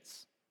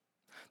nations.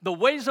 The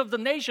ways of the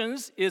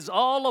nations is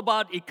all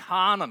about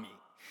economy.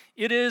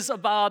 It is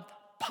about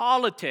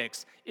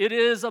politics. It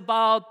is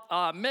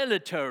about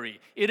military.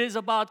 It is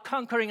about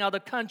conquering other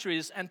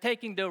countries and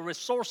taking their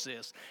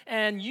resources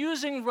and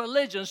using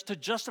religions to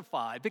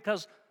justify.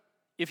 Because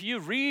if you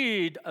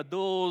read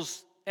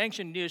those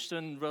ancient Near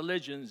Eastern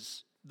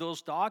religions,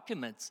 those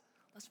documents,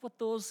 that's what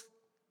those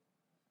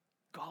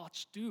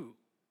gods do.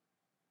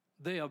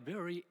 They are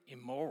very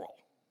immoral.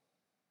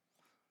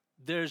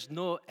 There's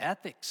no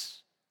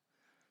ethics.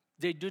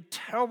 They do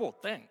terrible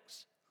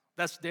things.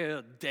 That's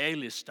their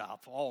daily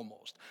stuff,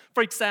 almost.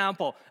 For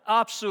example,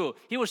 Apsu,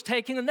 he was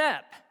taking a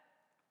nap.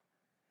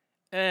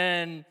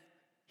 And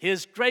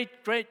his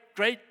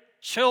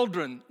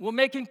great-great-great-children were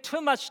making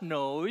too much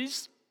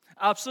noise.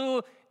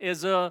 Apsu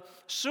is a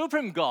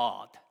supreme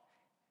god.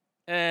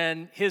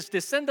 And his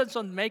descendants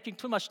are making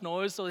too much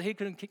noise so he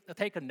couldn't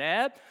take a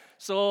nap.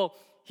 So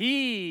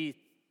he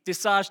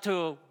decides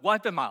to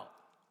wipe them out.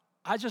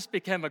 I just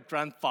became a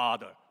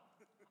grandfather.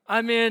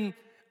 I mean,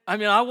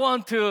 I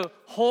want to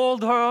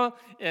hold her,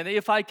 and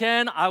if I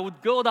can, I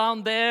would go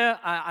down there.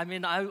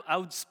 I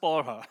would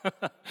spoil her,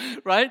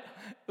 right?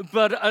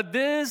 But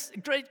this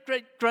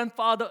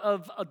great-great-grandfather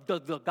of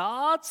the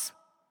gods,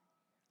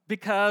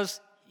 because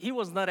he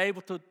was not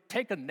able to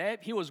take a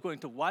nap, he was going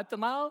to wipe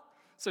them out.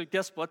 So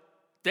guess what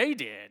they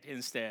did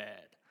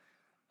instead?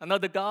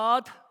 Another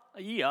god,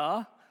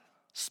 Ea,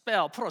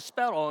 put a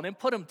spell on him,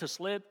 put him to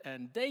sleep,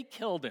 and they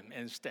killed him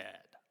instead.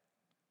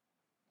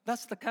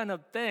 That's the kind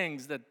of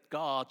things that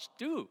gods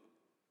do.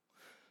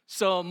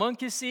 So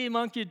monkey see,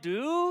 monkey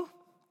do.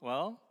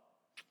 Well,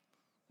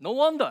 no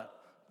wonder.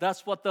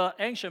 That's what the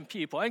ancient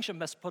people, ancient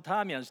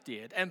Mesopotamians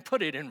did and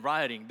put it in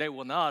writing. They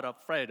were not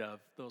afraid of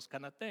those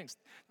kind of things.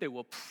 They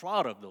were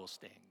proud of those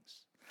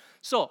things.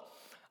 So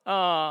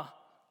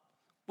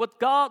what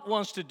God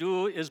wants to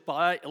do is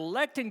by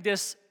electing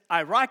this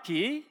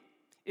Iraqi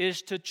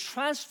is to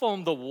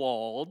transform the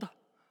world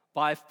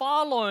by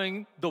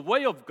following the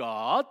way of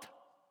God,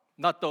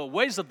 not the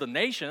ways of the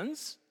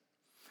nations,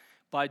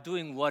 by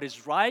doing what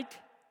is right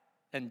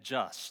and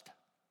just.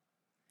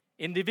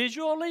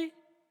 Individually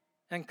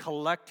and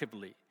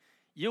collectively.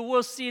 You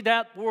will see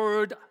that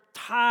word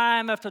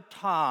time after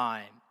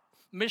time.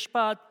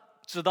 Mishpat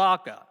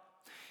tzedakah.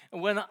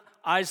 When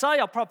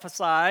Isaiah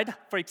prophesied,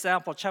 for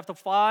example, chapter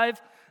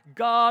 5,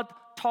 God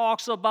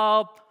talks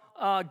about,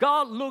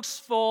 God looks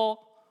for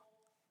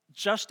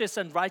justice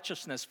and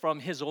righteousness from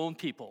his own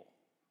people.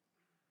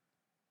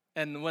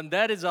 And when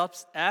that is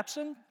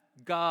absent,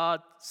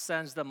 God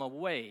sends them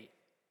away.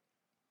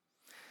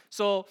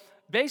 So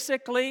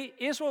basically,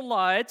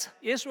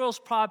 Israel's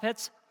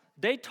prophets,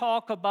 they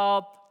talk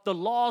about the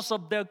laws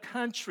of their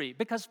country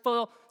because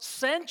for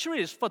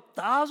centuries, for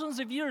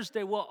thousands of years,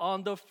 they were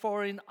under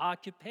foreign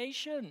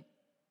occupation.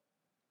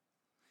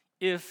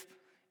 If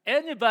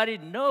anybody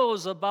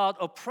knows about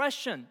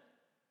oppression,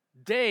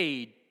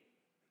 they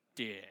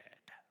did.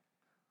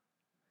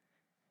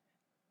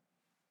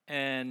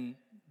 And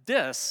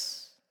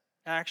this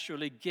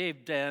actually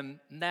gave them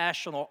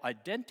national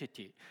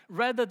identity.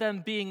 Rather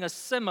than being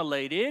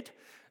assimilated,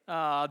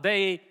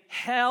 they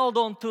held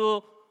on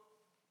to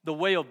the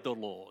way of the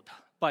Lord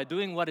by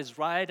doing what is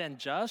right and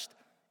just,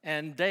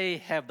 and they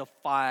have the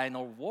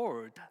final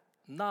word,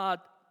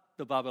 not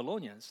the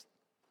Babylonians,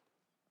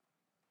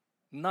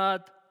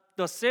 not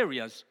the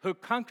Syrians who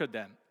conquered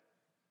them.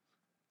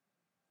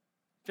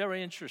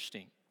 Very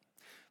interesting.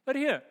 But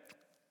here,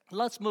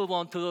 let's move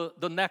on to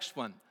the next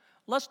one.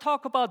 Let's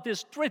talk about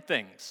these three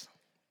things.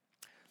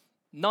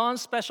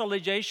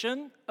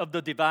 Non-specialization of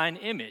the divine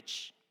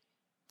image.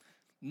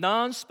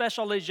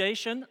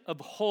 Non-specialization of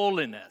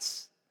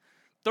holiness.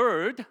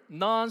 Third,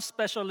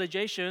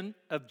 non-specialization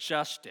of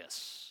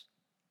justice.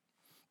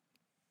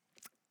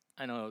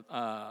 I know,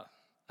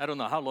 I don't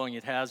know how long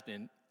it has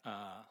been,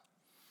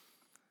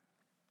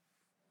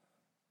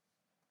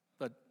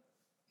 but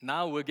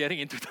now we're getting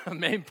into the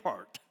main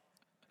part.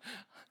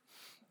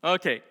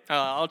 Okay,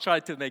 I'll try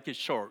to make it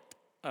short.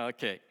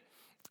 Okay,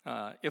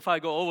 if I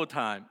go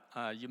overtime,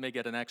 you may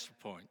get an extra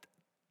point.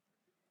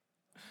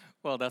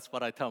 Well, that's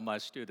what I tell my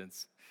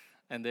students,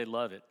 and they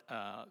love it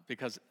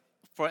because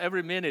for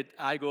every minute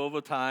I go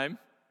overtime,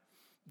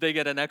 they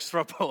get an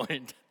extra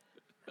point.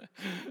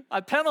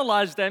 I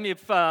penalize them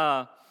if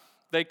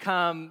they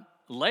come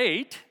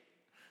late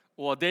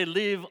or they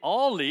leave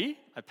early.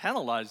 I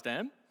penalize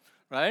them,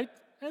 right?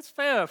 It's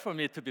fair for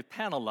me to be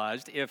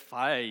penalized if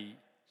I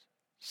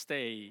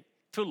stay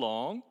too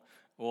long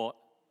or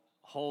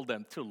hold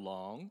them too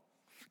long.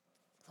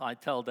 I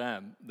tell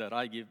them that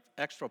I give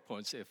extra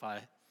points if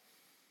I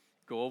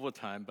go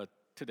overtime, but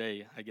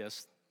today, I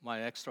guess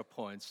my extra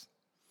points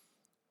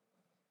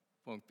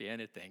won't be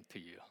anything to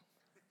you.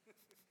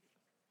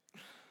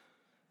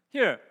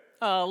 Here,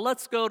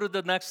 let's go to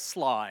the next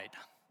slide.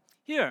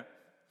 Here,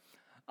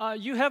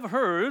 you have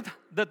heard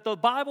that the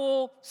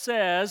Bible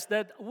says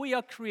that we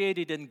are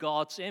created in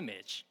God's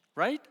image,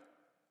 right?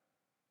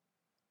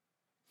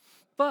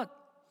 But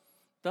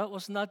that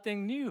was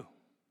nothing new.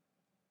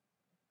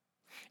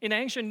 In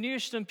ancient Near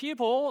Eastern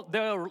people,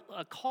 their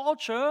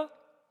culture,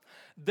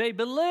 they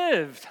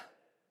believed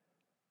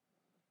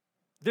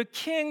the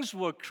kings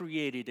were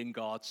created in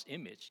God's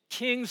image.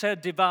 Kings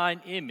had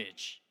divine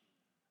image.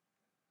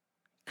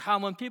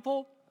 Common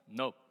people?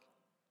 Nope.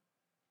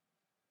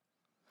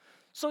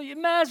 So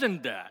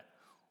imagine that.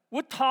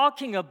 We're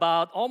talking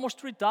about almost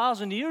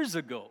 3,000 years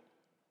ago.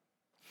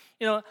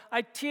 You know,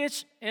 I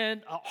teach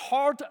in the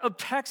heart of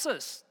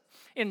Texas.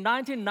 In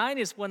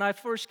 1990s, when I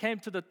first came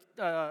to the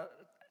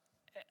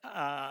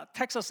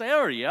Texas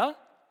area,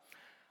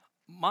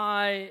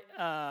 my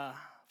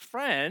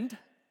friend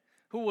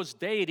who was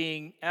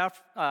dating,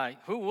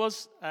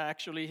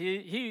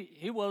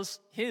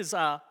 he's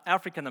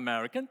African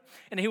American,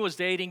 and he was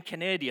dating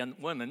Canadian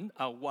women,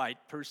 a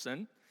white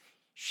person.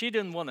 They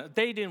didn't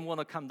want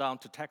to come down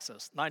to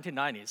Texas,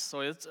 1990s.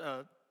 So it's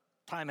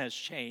time has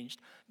changed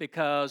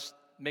because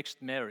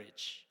mixed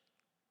marriage.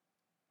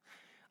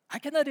 I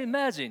cannot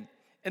imagine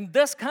in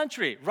this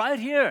country, right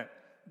here,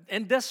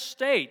 in this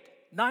state,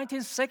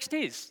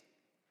 1960s,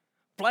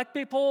 black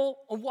people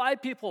and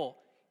white people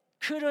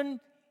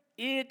couldn't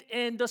eat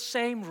in the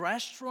same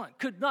restaurant,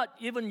 could not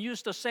even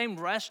use the same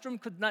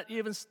restroom, could not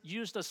even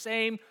use the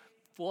same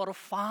water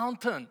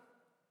fountain.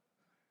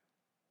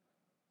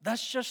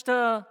 That's just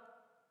 50,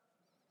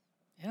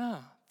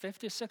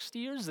 60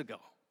 years ago.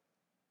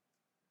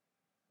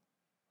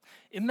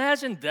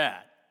 Imagine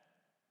that.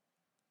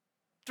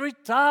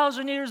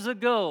 3,000 years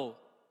ago,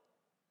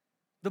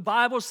 the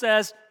Bible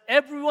says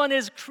everyone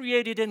is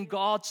created in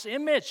God's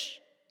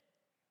image.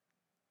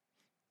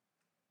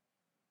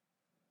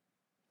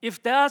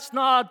 If that's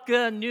not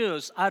good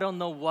news, I don't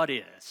know what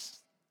is.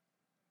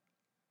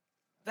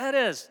 That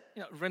is,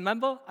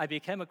 remember, I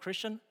became a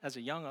Christian as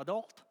a young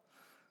adult.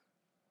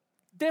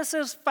 This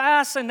is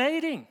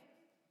fascinating.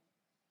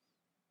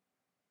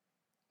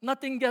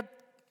 Nothing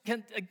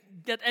can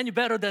get any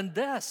better than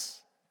this.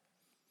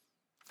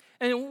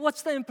 And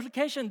what's the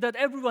implication? That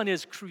everyone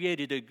is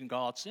created in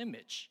God's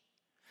image.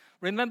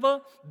 Remember,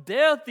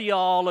 their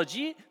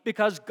theology,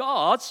 because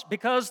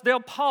they're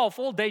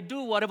powerful, they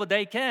do whatever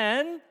they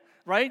can,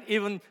 right?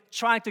 Even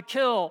trying to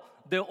kill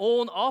their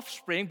own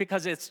offspring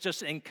because it's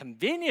just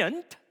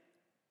inconvenient.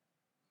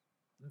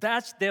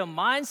 That's their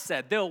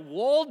mindset, their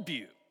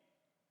worldview.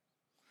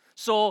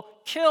 So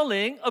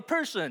killing a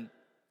person,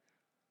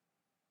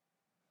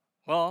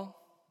 well,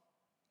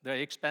 they're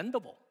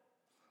expendable.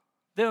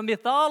 Their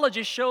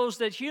mythology shows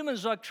that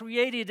humans are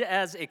created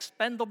as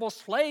expendable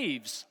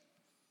slaves.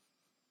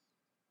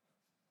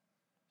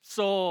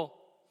 So,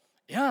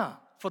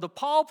 for the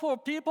powerful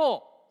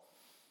people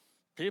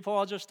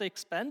are just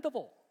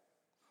expendable.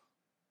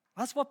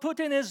 That's what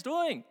Putin is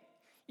doing.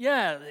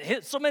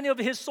 So many of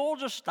his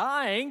soldiers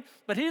dying,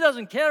 but he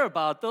doesn't care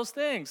about those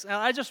things. And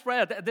I just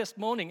read this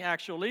morning,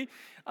 actually,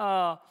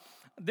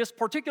 this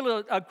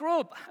particular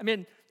group,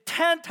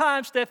 10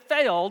 times they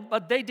failed,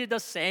 but they did the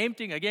same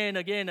thing again.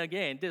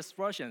 These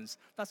Russians,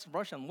 that's the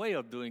Russian way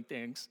of doing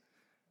things.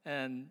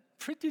 And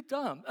pretty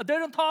dumb. They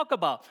don't talk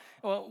about,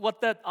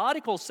 what that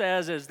article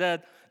says is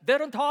that they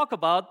don't talk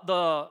about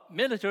the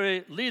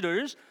military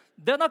leaders.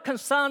 They're not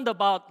concerned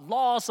about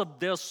loss of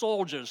their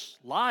soldiers'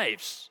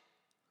 lives.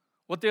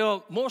 What they're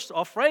most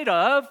afraid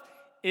of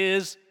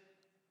is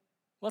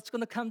what's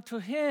going to come to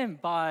him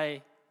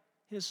by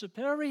his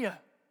superior.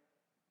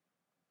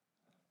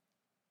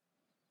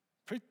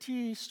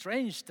 Pretty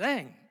strange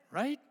thing,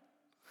 right?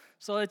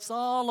 So it's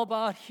all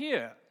about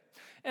here.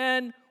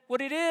 And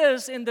what it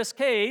is in this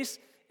case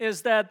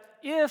is that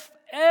if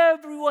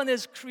everyone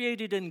is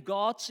created in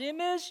God's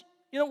image,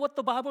 you know what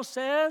the Bible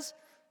says?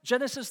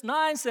 Genesis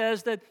 9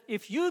 says that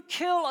if you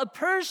kill a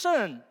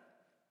person,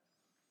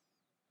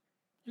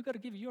 you got to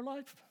give your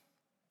life.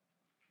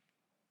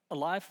 A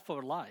life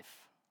for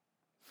life.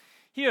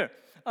 Here,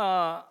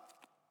 for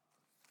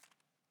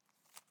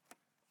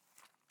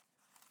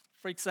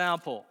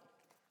example,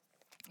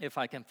 if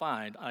I can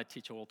find, I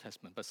teach Old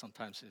Testament, but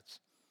sometimes it's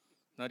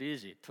not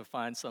easy to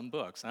find some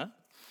books, huh?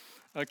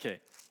 Okay,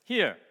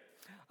 here,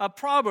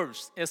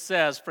 Proverbs, it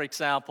says, for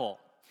example,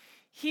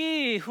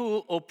 he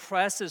who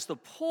oppresses the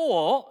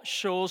poor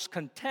shows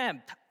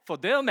contempt for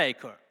their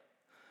maker,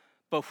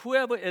 but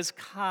whoever is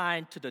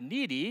kind to the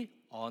needy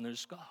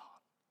honors God.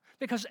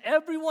 Because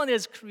everyone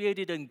is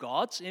created in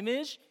God's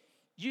image,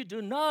 you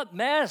do not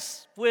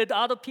mess with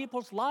other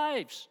people's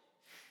lives.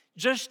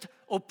 Just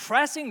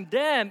oppressing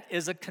them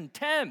is a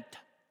contempt.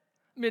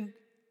 I mean,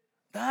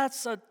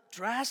 that's a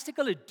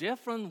drastically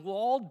different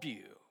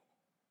worldview.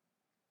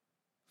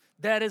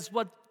 That is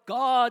what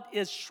God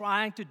is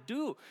trying to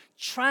do.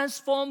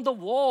 Transform the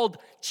world,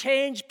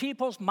 change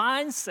people's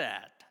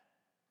mindset.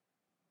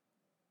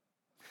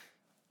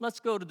 Let's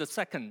go to the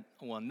second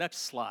one, next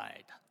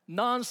slide.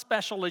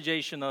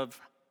 Non-specialization of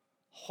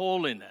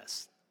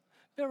holiness.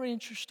 Very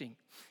interesting.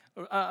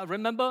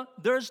 Remember,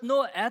 there's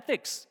no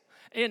ethics.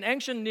 In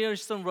ancient Near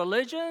Eastern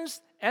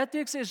religions,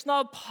 ethics is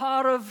not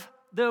part of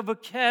their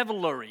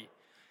vocabulary.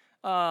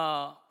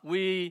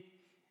 We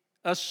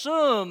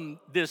assume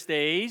these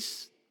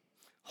days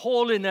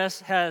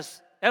holiness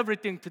has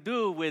everything to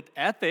do with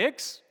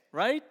ethics,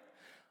 right?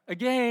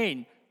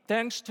 Again,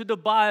 thanks to the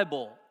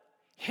Bible,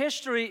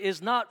 history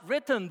is not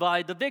written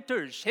by the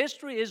victors.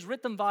 History is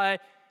written by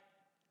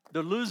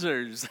the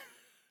losers.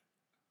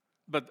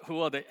 But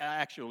who are the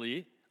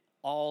actually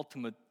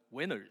ultimate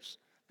winners?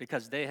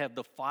 Because they have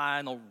the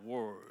final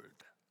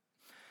word.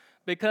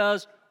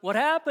 Because what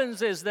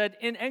happens is that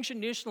in ancient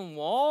Near Eastern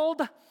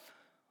world,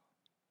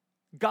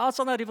 gods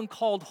are not even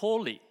called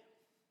holy.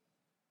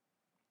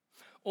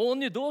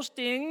 Only those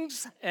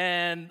things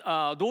and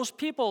those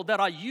people that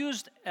are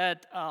used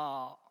at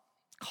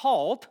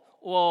cult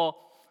or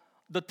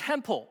the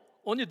temple,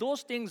 only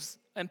those things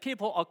and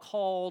people are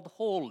called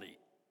holy.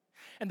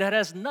 And that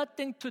has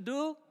nothing to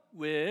do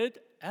with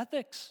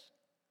ethics.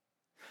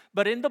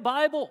 But in the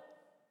Bible,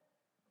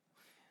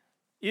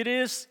 it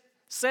is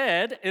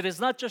said, it is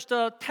not just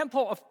a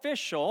temple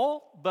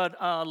official,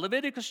 but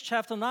Leviticus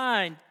chapter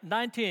 9,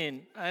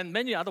 19, and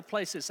many other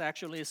places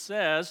actually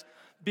says,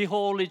 be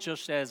holy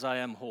just as I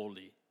am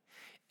holy.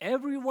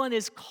 Everyone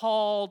is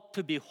called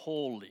to be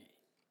holy.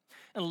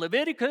 And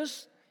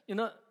Leviticus,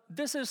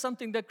 this is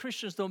something that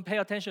Christians don't pay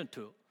attention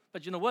to.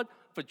 But you know what?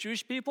 For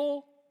Jewish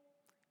people,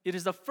 it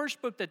is the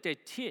first book that they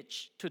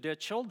teach to their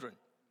children.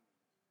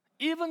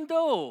 Even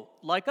though,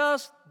 like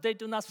us, they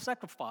do not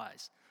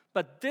sacrifice.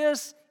 But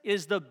this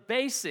is the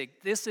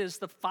basic, this is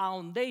the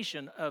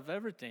foundation of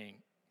everything.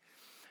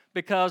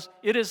 Because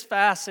it is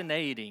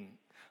fascinating.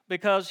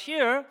 Because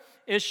here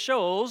it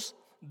shows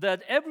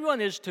that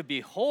everyone is to be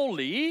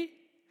holy,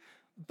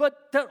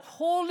 but that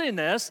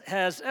holiness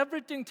has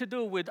everything to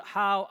do with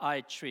how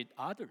I treat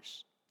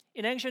others.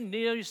 In ancient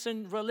Near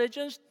Eastern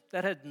religions,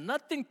 that had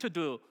nothing to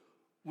do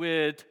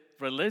with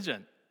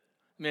religion.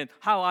 I mean,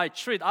 how I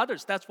treat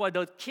others. That's why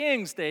the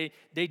kings, they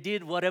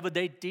did whatever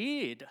they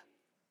did.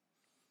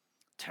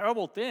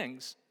 Terrible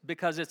things,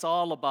 because it's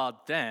all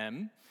about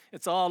them.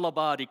 It's all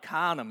about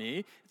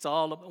economy. It's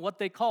all about what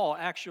they call,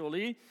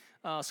 actually,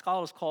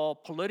 scholars call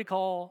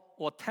political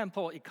or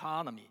temple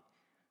economy.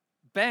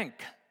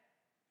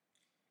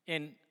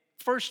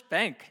 First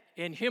bank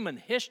in human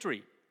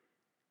history,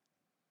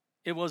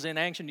 it was in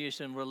ancient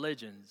Eastern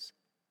religions.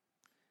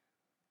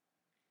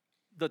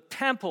 The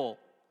temple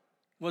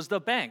was the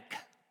bank.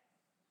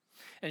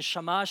 And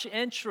shamash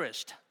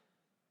interest,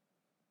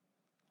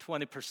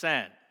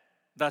 20%.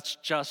 That's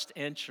just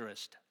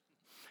interest.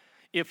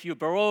 If you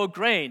borrow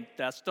grain,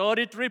 that's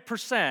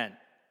 33%.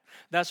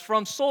 That's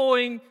from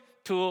sowing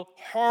to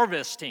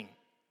harvesting,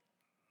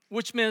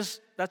 which means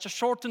that's a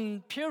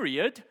shortened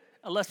period.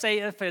 Let's say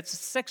if it's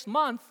 6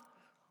 months,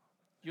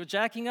 you're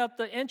jacking up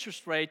the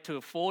interest rate to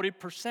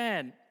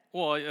 40%,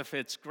 or if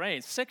it's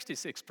grain,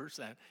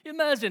 66%.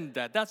 Imagine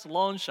that. That's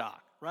loan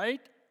shock,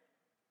 right?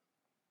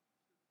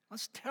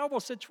 That's a terrible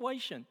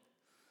situation.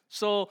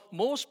 So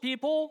most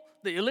people,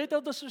 the elite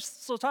of the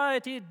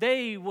society,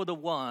 they were the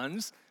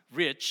ones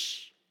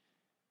rich.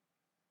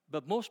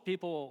 But most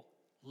people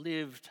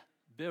lived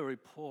very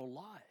poor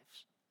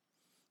lives.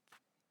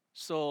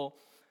 So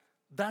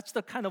that's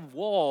the kind of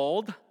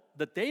world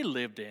that they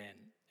lived in.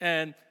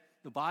 And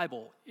the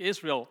Bible,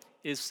 Israel,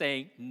 is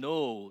saying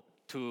no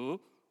to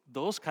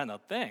those kind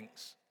of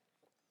things.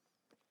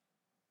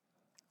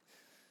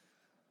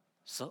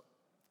 So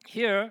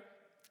here,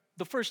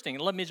 the first thing,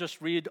 let me just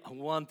read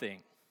one thing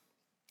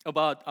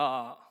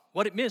about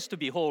what it means to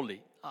be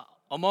holy,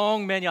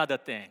 among many other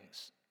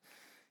things.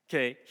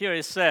 Okay, here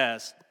it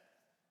says,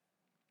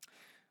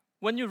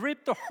 when you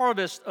reap the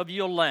harvest of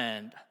your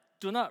land,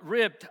 Do not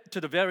rip to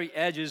the very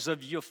edges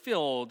of your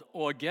field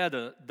or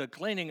gather the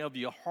gleaning of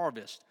your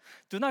harvest.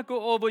 Do not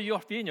go over your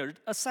vineyard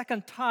a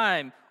second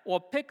time or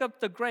pick up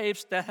the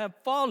grapes that have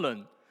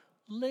fallen.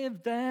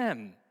 Leave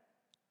them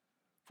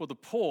for the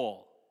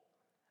poor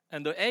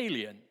and the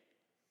alien.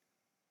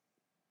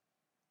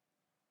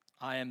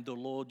 I am the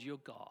Lord your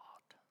God.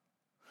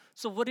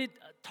 So what it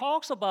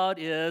talks about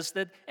is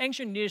that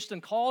ancient Near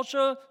Eastern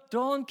culture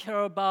don't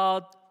care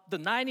about the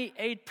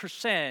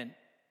 98%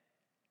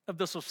 of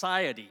the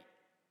society.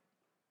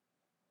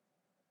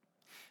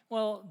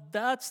 Well,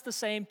 that's the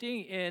same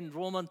thing in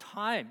Roman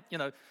time.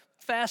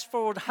 Fast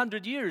forward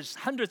 100 years,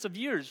 hundreds of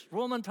years,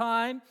 Roman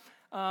time,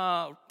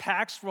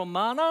 Pax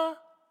Romana.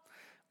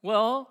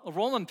 Well,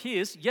 Roman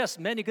peace, yes,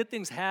 many good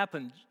things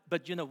happened,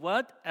 but you know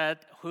what?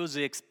 At whose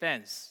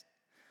expense?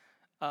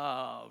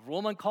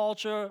 Roman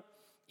culture,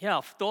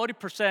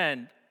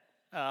 30%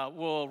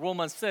 were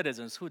Roman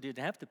citizens who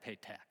didn't have to pay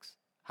tax.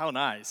 How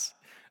nice.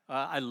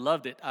 I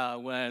loved it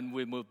when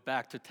we moved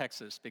back to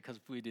Texas because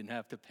we didn't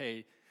have to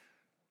pay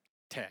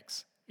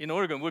tax. In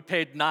Oregon, we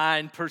paid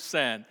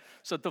 9%.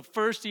 So the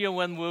first year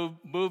when we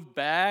moved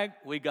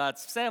back, we got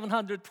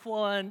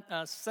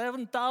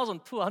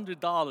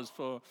 $7,200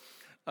 for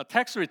a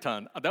tax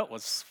return. That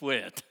was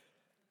sweet.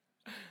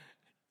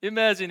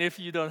 Imagine if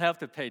you don't have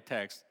to pay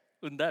tax.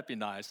 Wouldn't that be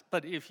nice?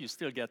 But if you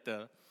still get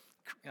the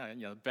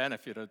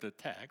benefit of the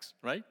tax,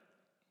 right?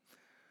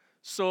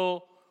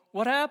 So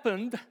what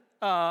happened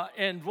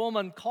in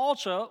Roman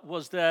culture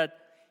was that,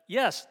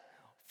 yes,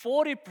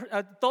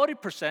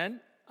 30%,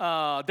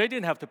 they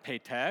didn't have to pay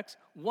tax.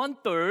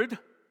 1/3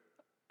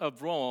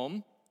 of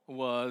Rome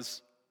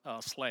was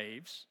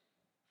slaves.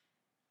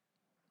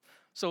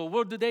 So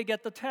where do they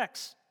get the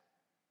tax?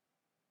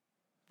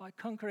 By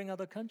conquering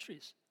other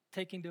countries,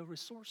 taking their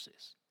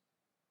resources.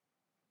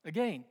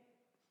 Again,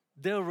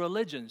 their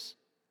religions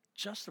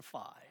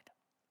justified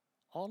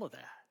all of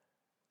that.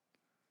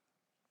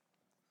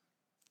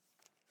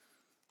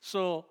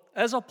 So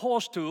as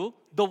opposed to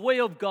the way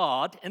of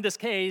God, in this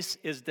case,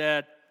 is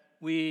that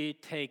we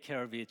take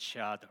care of each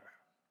other,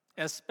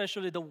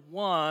 especially the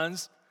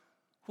ones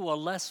who are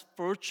less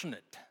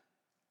fortunate.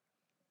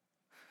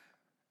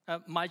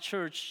 My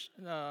church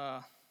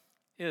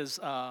is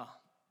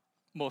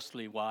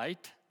mostly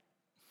white,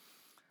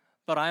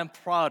 but I am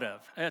proud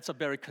of. It's a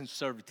very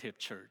conservative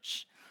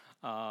church.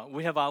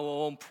 We have our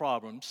own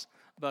problems,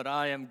 but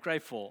I am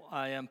grateful.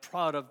 I am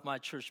proud of my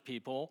church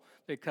people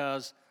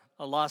because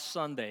last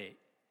Sunday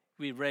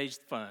we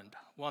raised fund.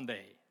 One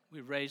day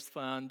we raised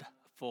fund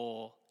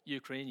for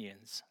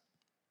Ukrainians,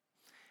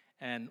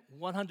 and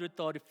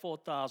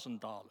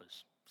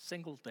 $134,000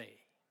 single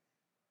day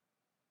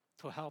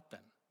to help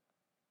them.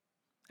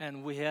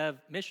 And we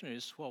have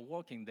missionaries who are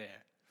working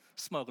there,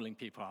 smuggling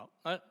people out.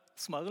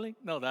 Smuggling?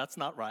 No, that's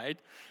not right.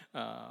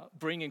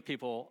 Bringing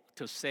people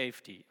to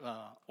safety,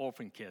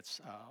 orphan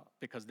kids,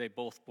 because they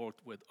both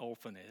worked with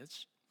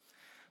orphanage.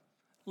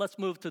 Let's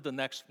move to the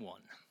next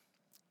one.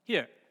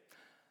 Here,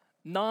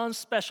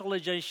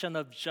 non-specialization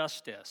of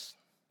justice.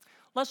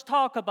 Let's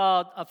talk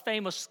about a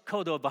famous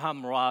quote of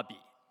Hammurabi.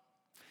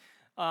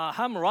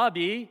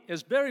 Hammurabi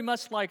is very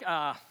much like,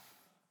 I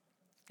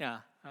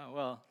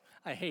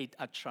hate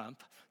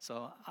Trump,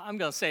 so I'm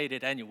going to say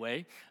it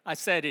anyway. I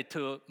said it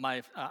to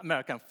my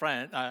American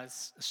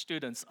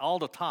students all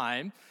the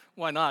time.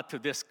 Why not to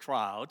this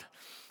crowd?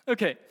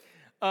 Okay,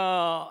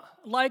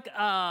 like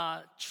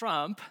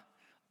Trump,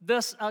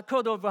 this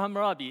quote of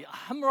Hammurabi.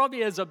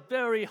 Hammurabi is a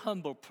very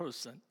humble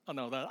person. Oh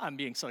no, I'm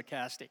being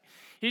sarcastic.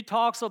 He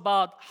talks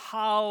about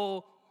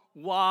how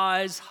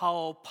wise,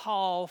 how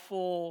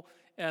powerful,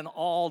 and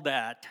all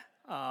that.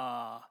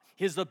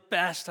 He's the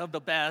best of the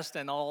best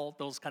and all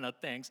those kind of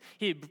things.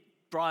 He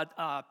brought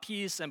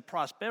peace and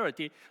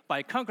prosperity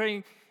by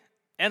conquering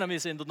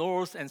enemies in the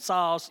north and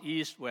south,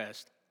 east,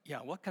 west.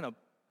 Yeah, what kind of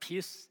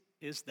peace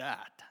is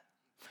that?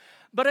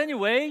 But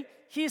anyway,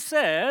 he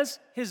says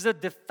he's the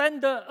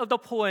defender of the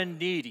poor and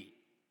needy.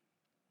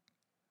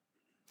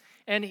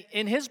 And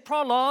in his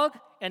prologue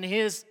and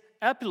his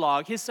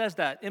epilogue, he says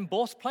that in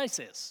both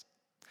places.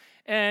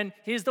 And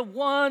he's the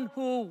one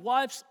who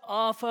wipes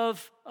off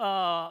of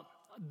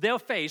their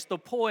face, the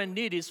poor and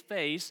needy's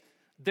face,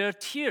 their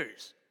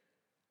tears.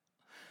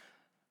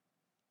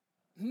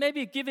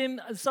 Maybe give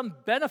him some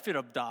benefit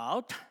of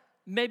doubt.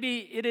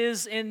 Maybe it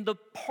is in the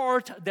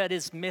part that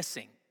is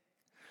missing.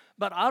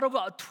 But out of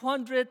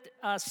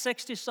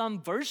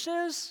 260-some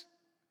verses,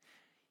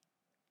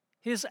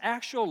 his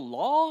actual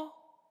law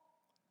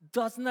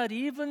does not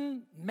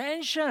even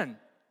mention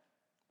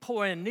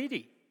poor and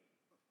needy.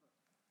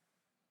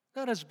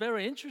 That is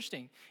very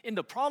interesting. In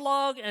the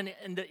prologue and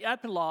in the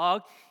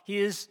epilogue, he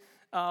is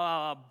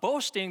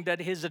boasting that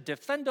he's a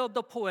defender of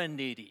the poor and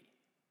needy.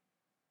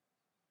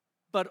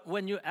 But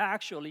when you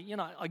actually,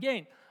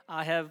 again,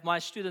 I have my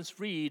students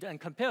read and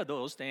compare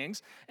those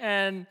things.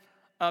 And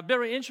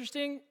very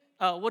interesting,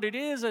 what it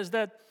is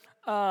that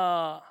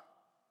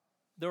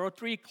there are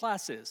three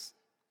classes: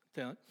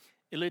 the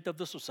elite of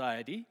the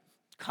society,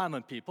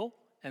 common people,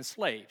 and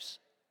slaves.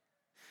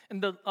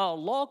 In the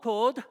law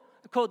code,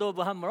 Code of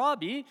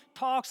Hammurabi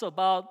talks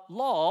about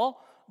law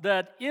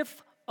that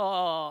if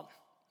a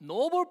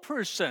noble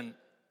person,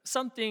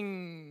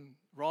 something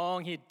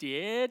wrong he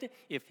did,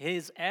 if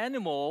his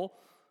animal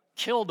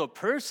killed a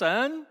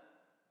person,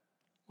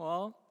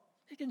 well,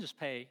 he can just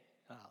pay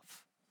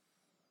off.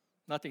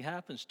 Nothing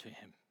happens to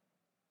him.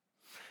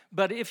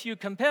 But if you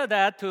compare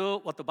that to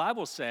what the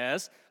Bible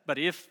says, but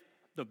if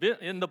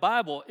in the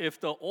Bible, if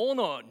the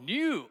owner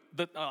knew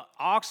that the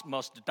ox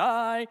must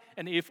die,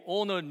 and if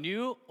owner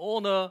knew,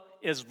 owner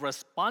is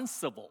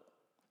responsible,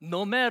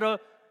 no matter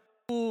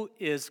who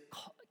is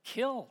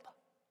killed.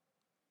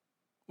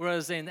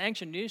 Whereas in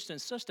ancient Eastern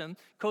system,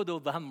 Code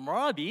of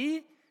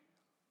Hammurabi,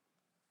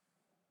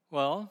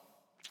 well,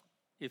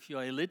 if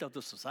you're elite of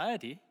the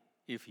society,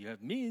 if you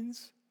have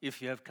means,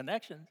 if you have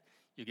connections,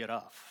 you get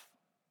off.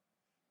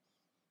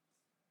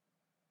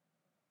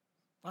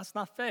 That's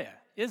not fair,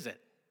 is it?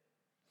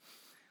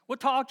 We're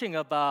talking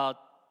about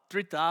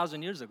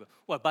 3,000 years ago.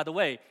 Well, by the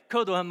way,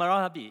 Code of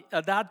Hammurabi,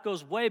 that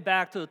goes way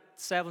back to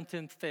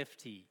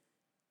 1750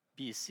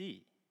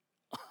 BC.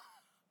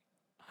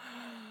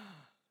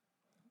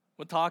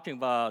 We're talking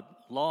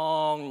about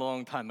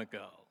long time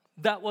ago.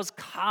 That was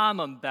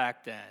common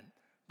back then,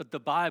 but the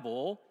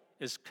Bible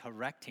is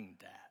correcting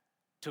that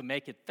to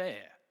make it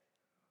fair.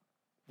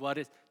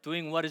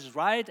 Doing what is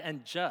right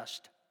and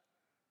just,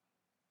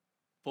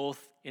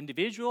 both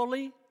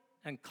individually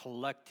and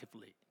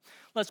collectively.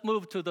 Let's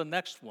move to the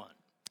next one.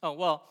 Oh,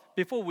 well,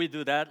 before we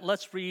do that,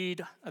 let's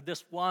read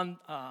this one.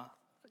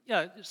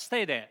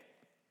 Stay there.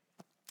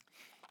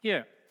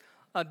 Here.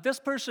 This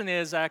person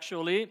is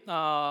actually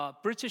a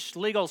British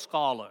legal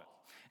scholar.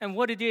 And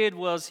what he did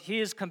was he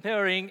is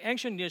comparing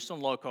ancient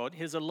Eastern law code.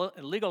 He's a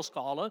legal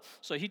scholar,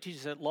 so he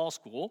teaches at law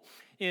school.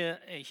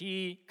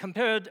 He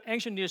compared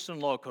ancient Eastern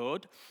law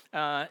code,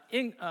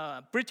 in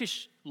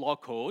British law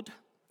code,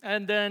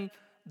 and then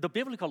the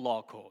biblical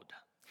law code.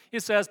 He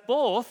says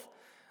both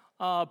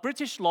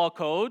British law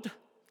code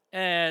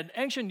and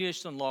ancient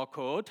Eastern law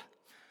code,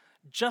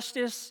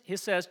 justice, he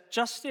says,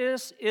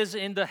 justice is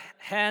in the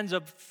hands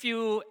of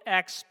few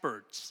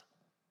experts.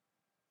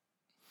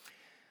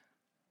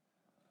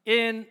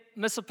 In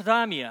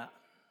Mesopotamia,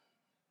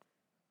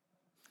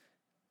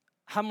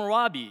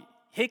 Hammurabi,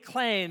 he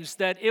claims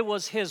that it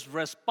was his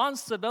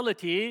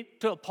responsibility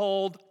to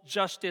uphold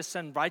justice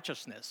and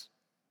righteousness.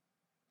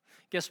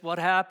 Guess what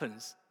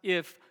happens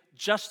if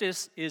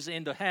justice is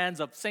in the hands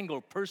of a single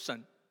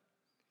person?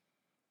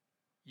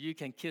 You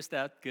can kiss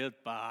that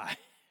goodbye.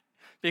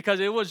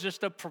 Because it was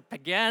just a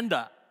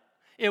propaganda.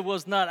 It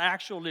was not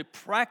actually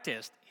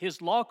practiced,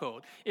 his law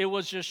code. It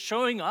was just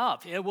showing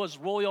off. It was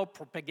royal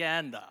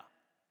propaganda.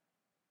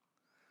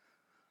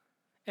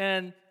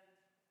 And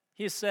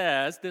he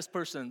says, this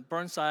person,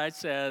 Burnside,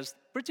 says,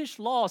 British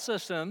law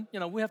system,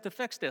 we have to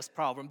fix this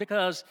problem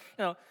because,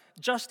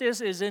 justice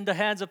is in the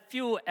hands of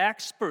few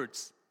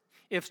experts.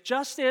 If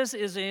justice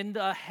is in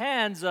the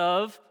hands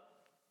of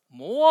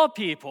more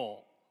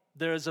people,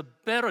 there is a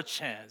better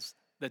chance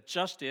that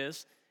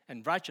justice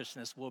and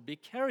righteousness will be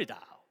carried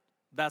out.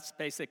 That's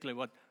basically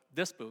what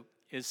this book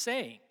is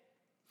saying.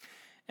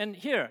 And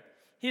here,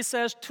 he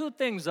says two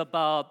things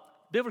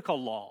about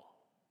biblical law,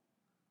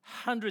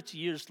 hundreds of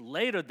years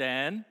later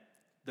than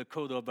the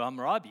Code of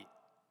Hammurabi.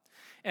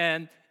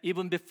 And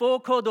even before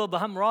Code of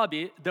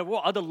Hammurabi, there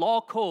were other law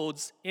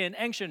codes in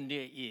ancient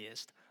Near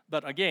East.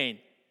 But again,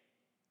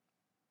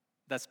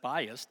 that's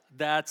biased.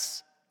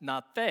 That's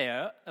not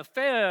fair.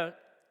 Fair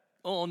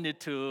only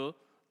to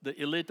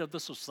the elite of the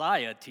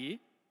society.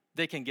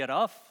 They can get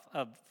off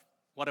of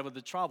whatever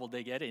the trouble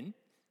they get in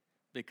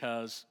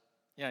because,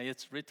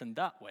 it's written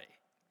that way.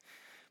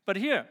 But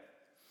here,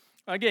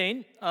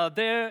 again,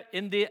 they're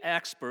in the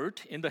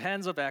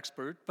hands of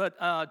expert,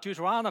 but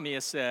Deuteronomy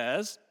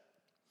says,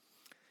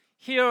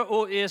 Hear,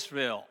 O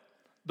Israel,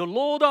 the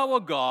Lord our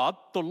God,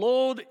 the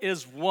Lord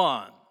is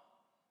one.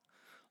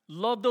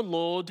 Love the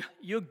Lord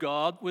your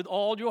God with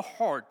all your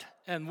heart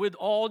and with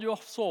all your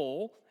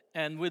soul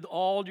and with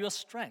all your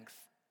strength.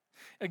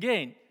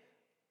 Again,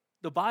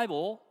 the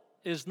Bible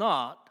is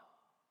not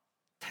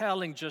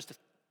telling just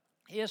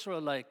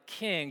Israelite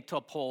king to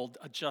uphold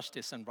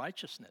justice and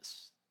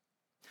righteousness.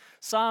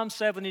 Psalm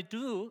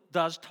 72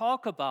 does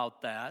talk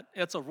about that.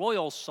 It's a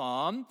royal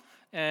psalm,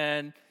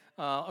 and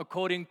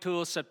according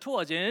to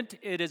Septuagint,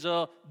 it is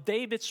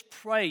David's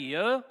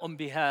prayer on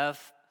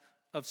behalf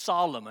of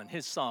Solomon,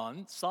 his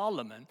son,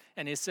 Solomon.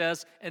 And he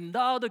says,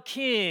 Endow the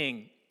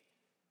king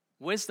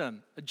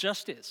wisdom,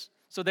 justice,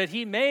 so that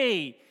he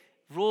may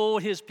rule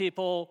his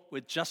people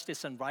with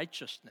justice and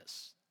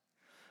righteousness.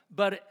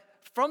 But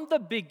from the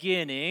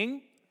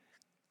beginning,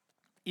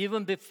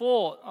 even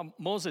before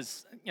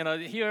Moses,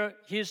 here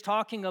he's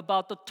talking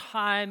about the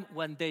time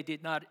when they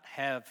did not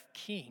have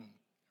king,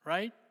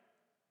 right?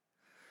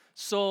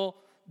 So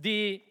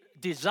the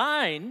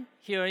design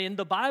here in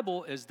the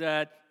Bible is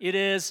that it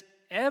is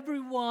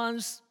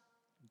everyone's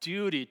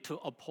duty to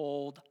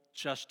uphold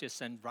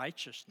justice and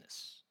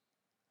righteousness.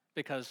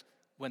 Because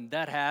when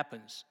that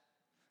happens,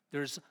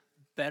 there's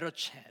better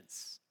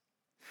chance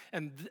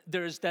And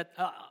there's that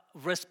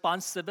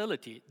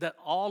responsibility that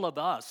all of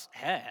us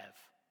have.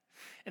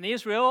 And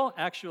Israel,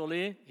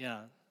 actually,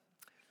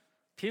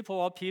 people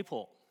are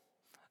people.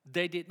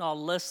 They did not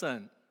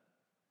listen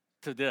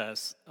to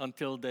this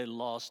until they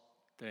lost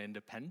their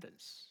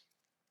independence.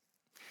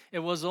 It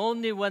was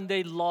only when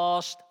they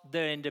lost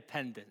their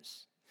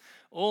independence,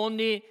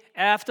 only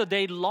after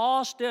they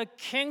lost their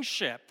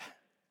kingship,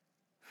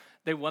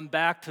 they went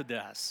back to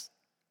this.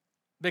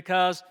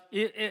 Because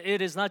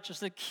it is not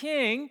just a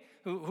king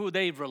who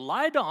they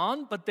relied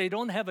on, but they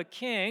don't have a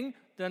king,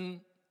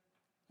 then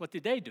what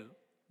did they do?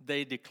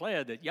 They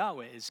declared that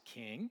Yahweh is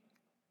king.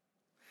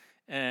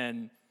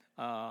 And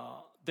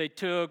they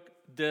took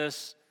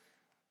this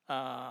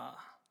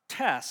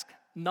task,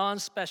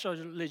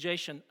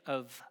 non-specialization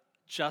of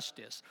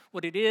justice.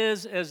 What it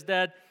is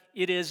that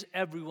it is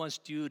everyone's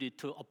duty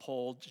to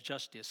uphold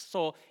justice.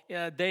 So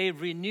they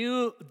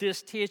renew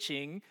this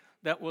teaching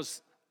that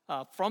was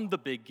from the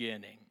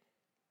beginning.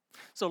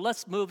 So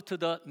let's move to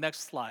the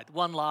next slide,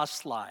 one last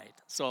slide.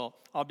 So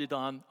I'll be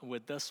done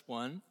with this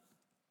one.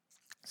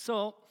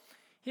 So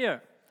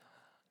here,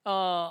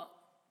 the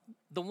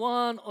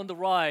one on the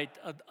right,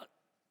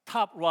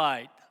 top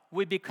right,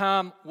 we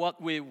become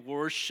what we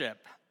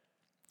worship.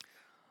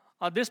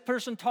 This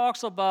person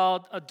talks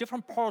about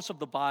different parts of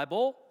the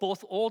Bible,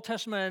 both Old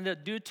Testament and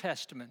the New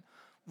Testament.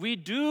 We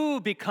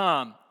do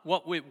become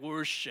what we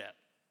worship.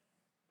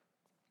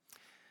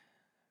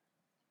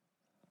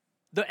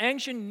 The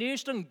ancient Near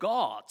Eastern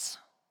gods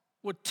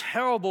were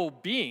terrible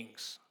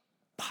beings,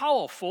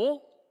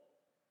 powerful.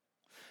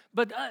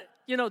 But,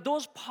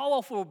 those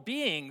powerful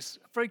beings,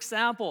 for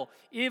example,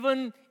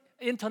 even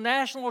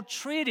international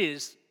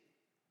treaties.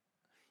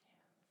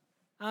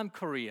 I'm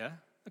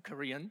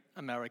Korean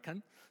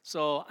American,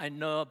 so I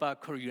know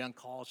about Korean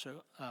culture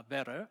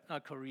better,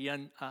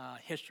 Korean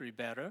history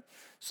better.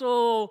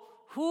 So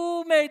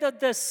who made a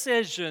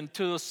decision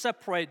to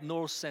separate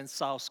North and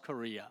South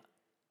Korea?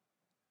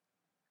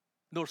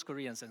 North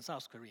Koreans and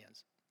South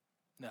Koreans?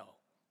 No,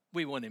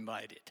 we weren't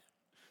invited.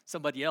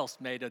 Somebody else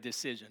made a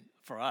decision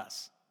for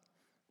us,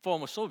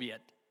 former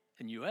Soviet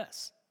and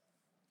U.S.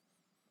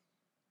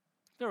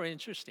 Very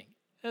interesting,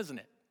 isn't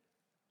it?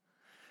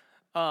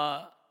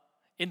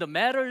 In the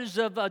matters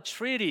of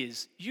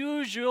treaties,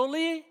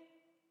 usually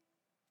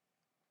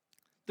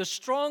the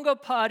stronger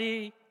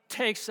party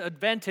takes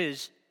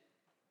advantage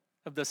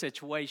of the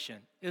situation.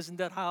 Isn't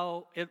that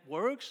how it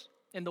works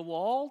in the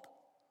world?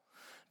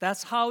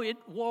 That's how it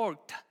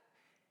worked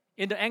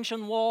in the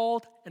ancient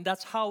world, and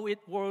that's how it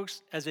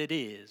works as it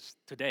is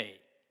today.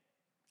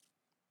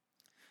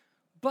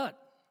 But,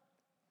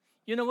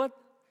 you know what?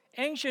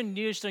 Ancient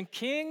Near Eastern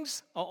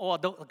kings or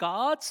the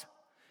gods,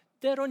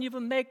 they don't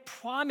even make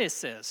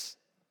promises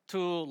to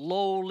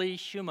lowly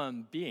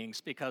human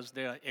beings because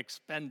they are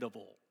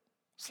expendable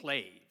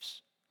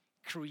slaves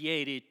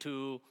created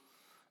to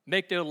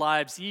make their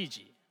lives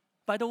easy.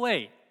 By the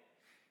way,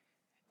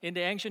 in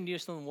the ancient Near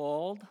Eastern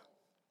world,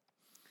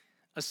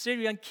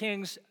 Assyrian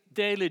king's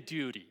daily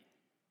duty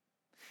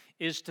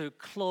is to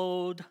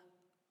clothe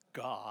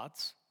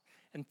gods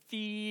and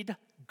feed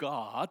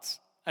gods.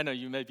 I know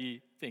you may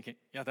be thinking,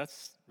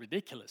 that's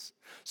ridiculous.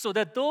 So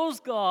that those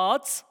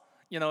gods,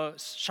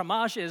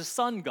 Shamash is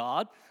sun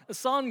god. The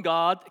sun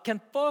god can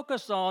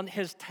focus on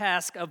his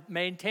task of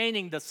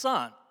maintaining the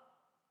sun.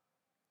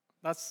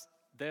 That's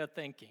their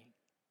thinking.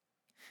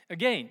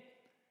 Again,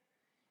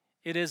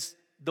 it is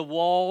the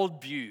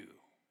world view,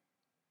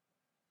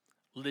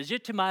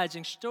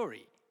 legitimizing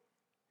story.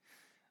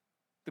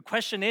 The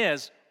question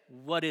is,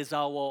 what is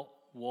our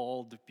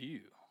world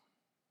view?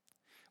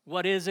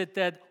 What is it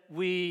that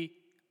we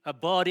are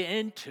bought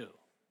into?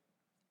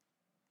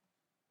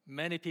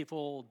 Many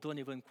people don't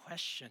even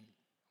question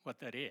what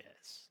that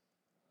is.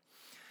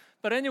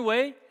 But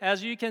anyway,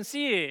 as you can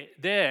see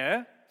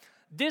there,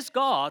 these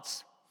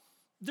gods,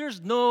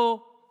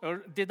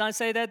 did I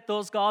say that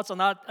those gods are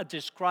not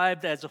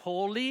described as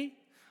holy?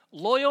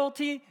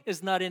 Loyalty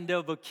is not in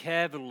their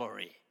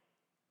vocabulary.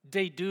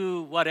 They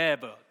do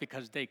whatever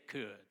because they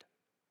could.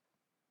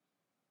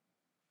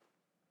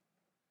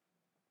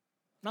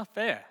 Not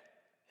fair,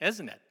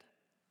 isn't it?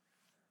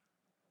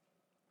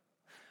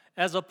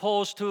 As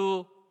opposed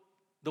to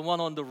the one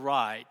on the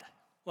right.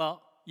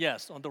 Well,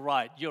 yes, on the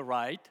right, you're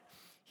right.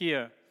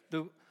 Here,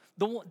 the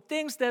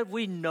things that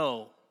we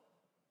know.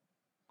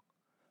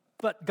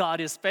 But God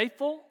is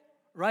faithful,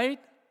 right?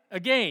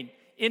 Again,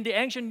 in the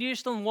ancient Near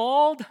Eastern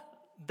world,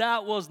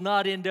 that was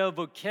not in their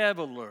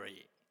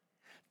vocabulary.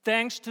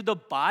 Thanks to the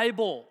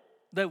Bible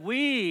that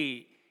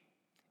we,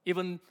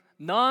 even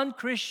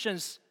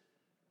non-Christians,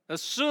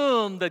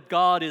 assume that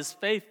God is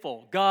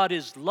faithful, God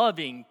is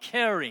loving,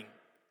 caring.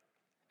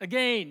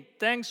 Again,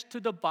 thanks to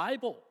the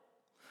Bible.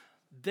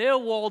 Their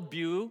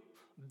worldview,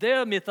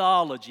 their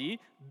mythology,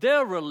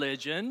 their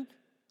religion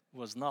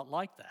was not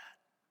like that.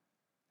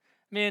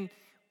 I mean,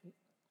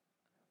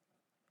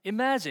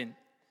 imagine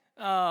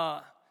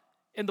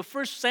in the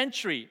first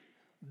century,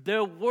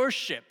 their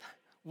worship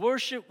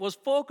Worship was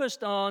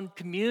focused on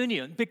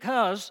communion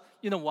because,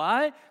 you know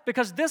why?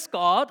 Because this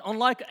God,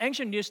 unlike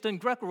ancient Eastern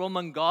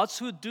Greco-Roman gods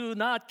who do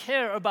not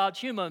care about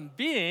human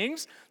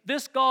beings,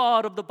 this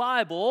God of the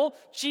Bible,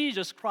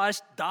 Jesus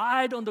Christ,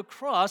 died on the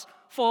cross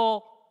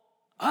for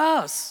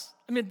us.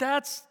 I mean,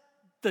 that's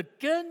the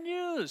good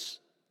news.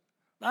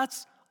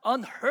 That's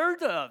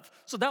unheard of.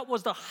 So that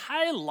was the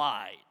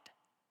highlight.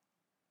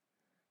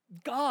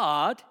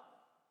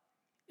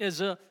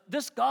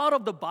 This God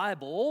of the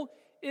Bible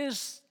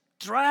is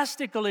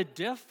drastically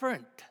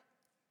different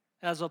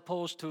as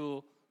opposed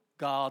to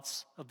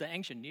gods of the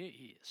ancient Near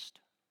East.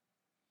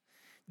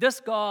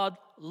 This God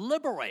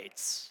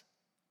liberates.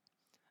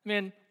 I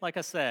mean, like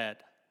I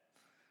said,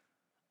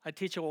 I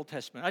teach Old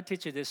Testament. I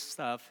teach this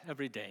stuff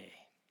every day.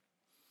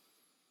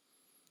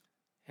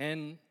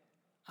 And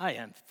I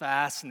am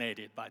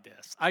fascinated by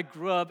this. I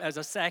grew up as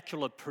a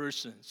secular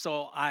person,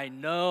 so I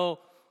know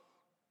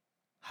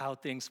how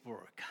things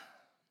work.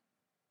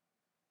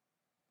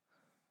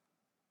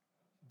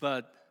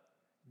 But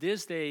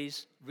these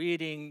days,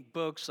 reading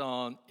books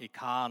on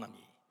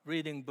economy,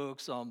 reading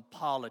books on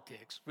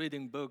politics,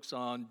 reading books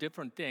on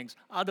different things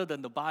other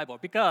than the Bible,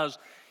 because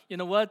you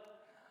know what?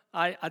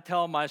 I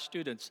tell my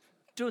students,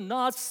 do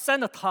not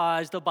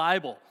sanitize the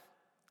Bible.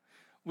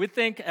 We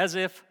think as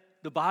if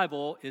the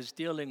Bible is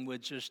dealing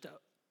with just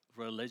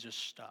religious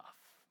stuff.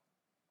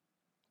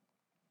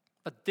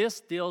 But this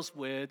deals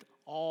with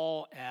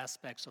all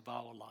aspects of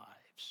our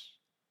lives.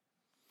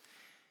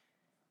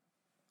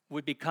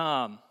 We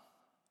become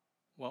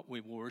what we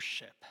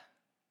worship.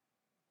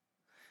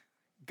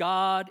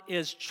 God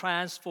is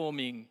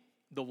transforming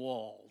the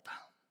world.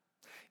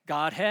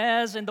 God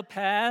has in the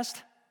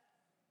past.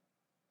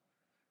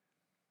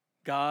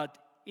 God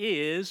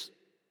is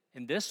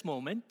in this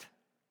moment.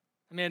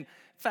 I mean,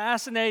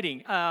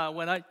 fascinating.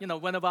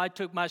 Whenever I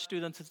took my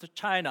students to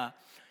China,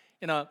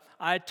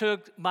 I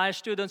took my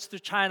students to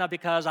China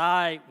because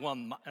I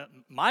want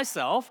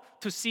myself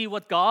to see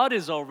what God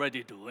is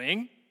already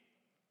doing.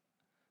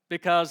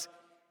 Because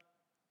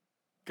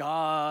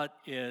God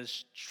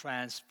is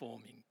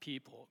transforming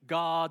people.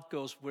 God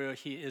goes where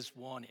He is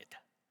wanted.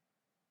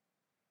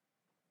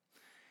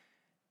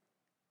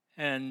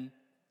 And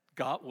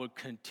God will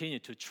continue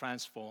to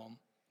transform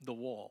the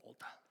world.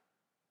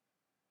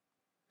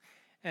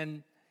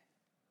 And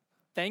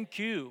thank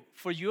you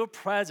for your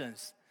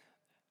presence.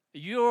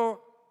 Your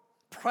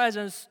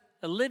presence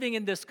living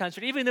in this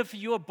country. Even if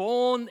you are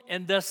born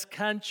in this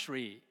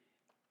country,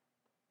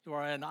 you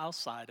are an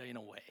outsider in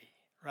a way,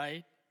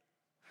 right?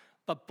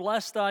 But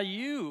blessed are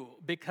you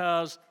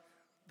because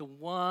the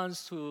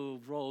ones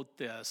who wrote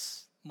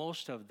this,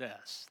 most of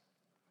this,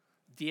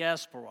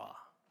 diaspora,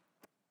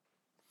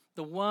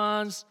 the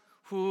ones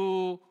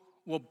who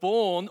were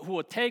born, who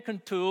were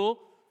taken to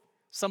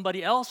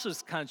somebody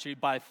else's country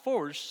by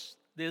force.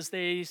 These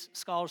days,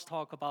 scholars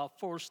talk about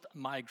forced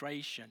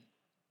migration.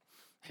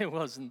 It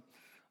wasn't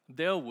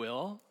their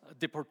will,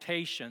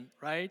 deportation,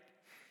 right?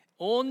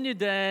 Only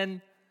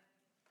then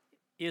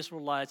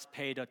Israelites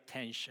paid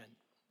attention.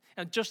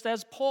 And just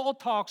as Paul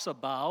talks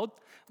about,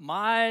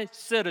 my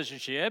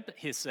citizenship,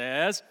 he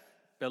says,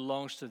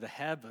 belongs to the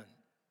heaven.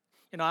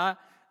 I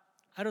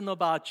don't know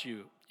about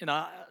you.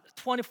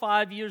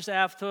 25 years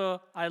after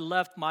I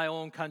left my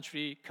own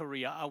country,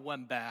 Korea, I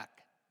went back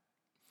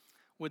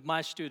with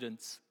my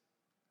students.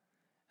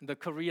 And the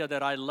Korea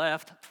that I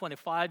left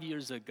 25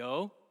 years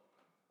ago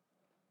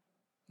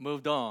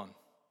moved on.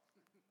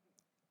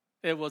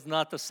 It was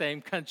not the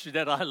same country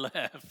that I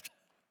left.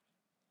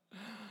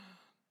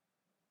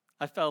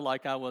 I felt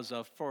like I was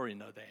a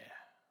foreigner there.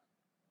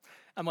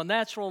 I'm a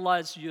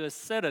naturalized U.S.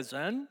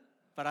 citizen,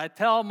 but I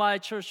tell my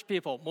church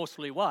people,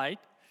 mostly white,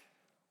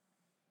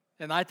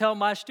 and I tell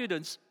my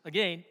students,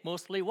 again,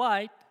 mostly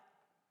white,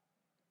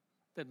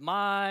 that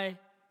my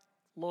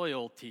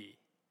loyalty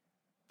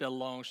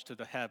belongs to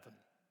the heaven.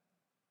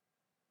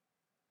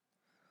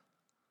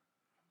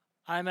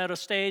 I'm at a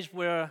stage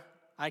where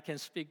I can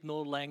speak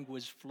no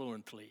language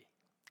fluently.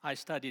 I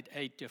studied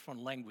 8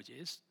 different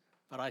languages,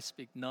 but I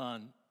speak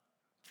none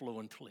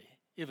fluently,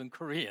 even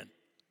Korean.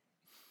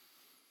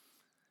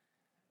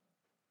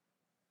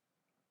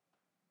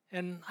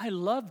 And I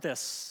love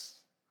this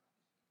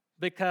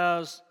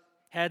because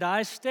had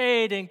I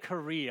stayed in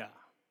Korea,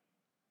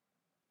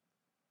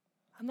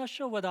 I'm not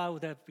sure whether I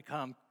would have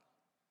become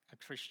a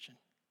Christian.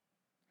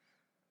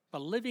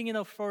 But living in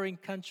a foreign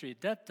country,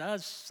 that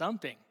does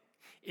something.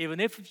 Even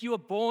if you are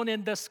born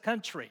in this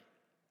country,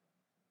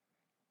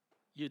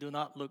 you do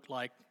not look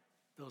like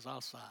those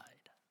outside.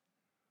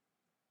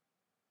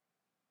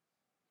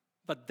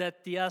 But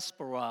that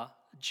diaspora,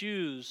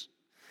 Jews,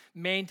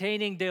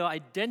 maintaining their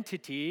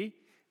identity,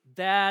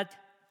 that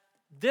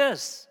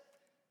this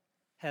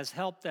has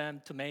helped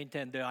them to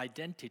maintain their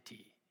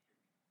identity.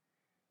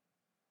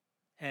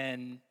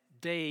 And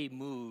they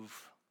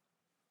move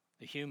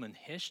the human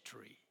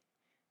history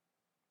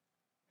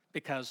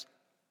because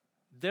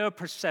their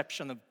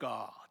perception of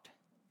God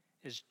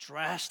is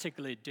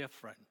drastically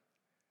different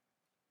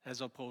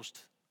as opposed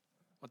to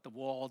what the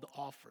world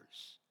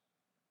offers.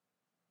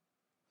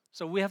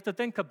 So we have to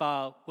think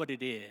about what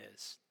it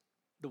is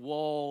the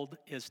world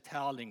is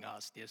telling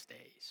us these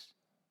days.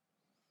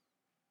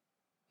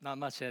 Not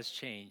much has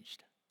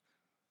changed.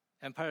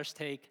 Empires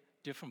take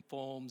different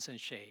forms and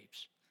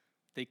shapes.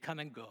 They come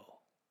and go.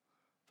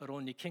 But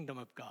only kingdom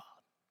of God,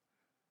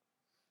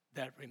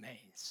 that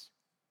remains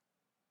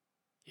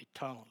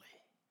eternally.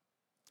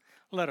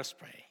 Let us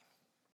pray.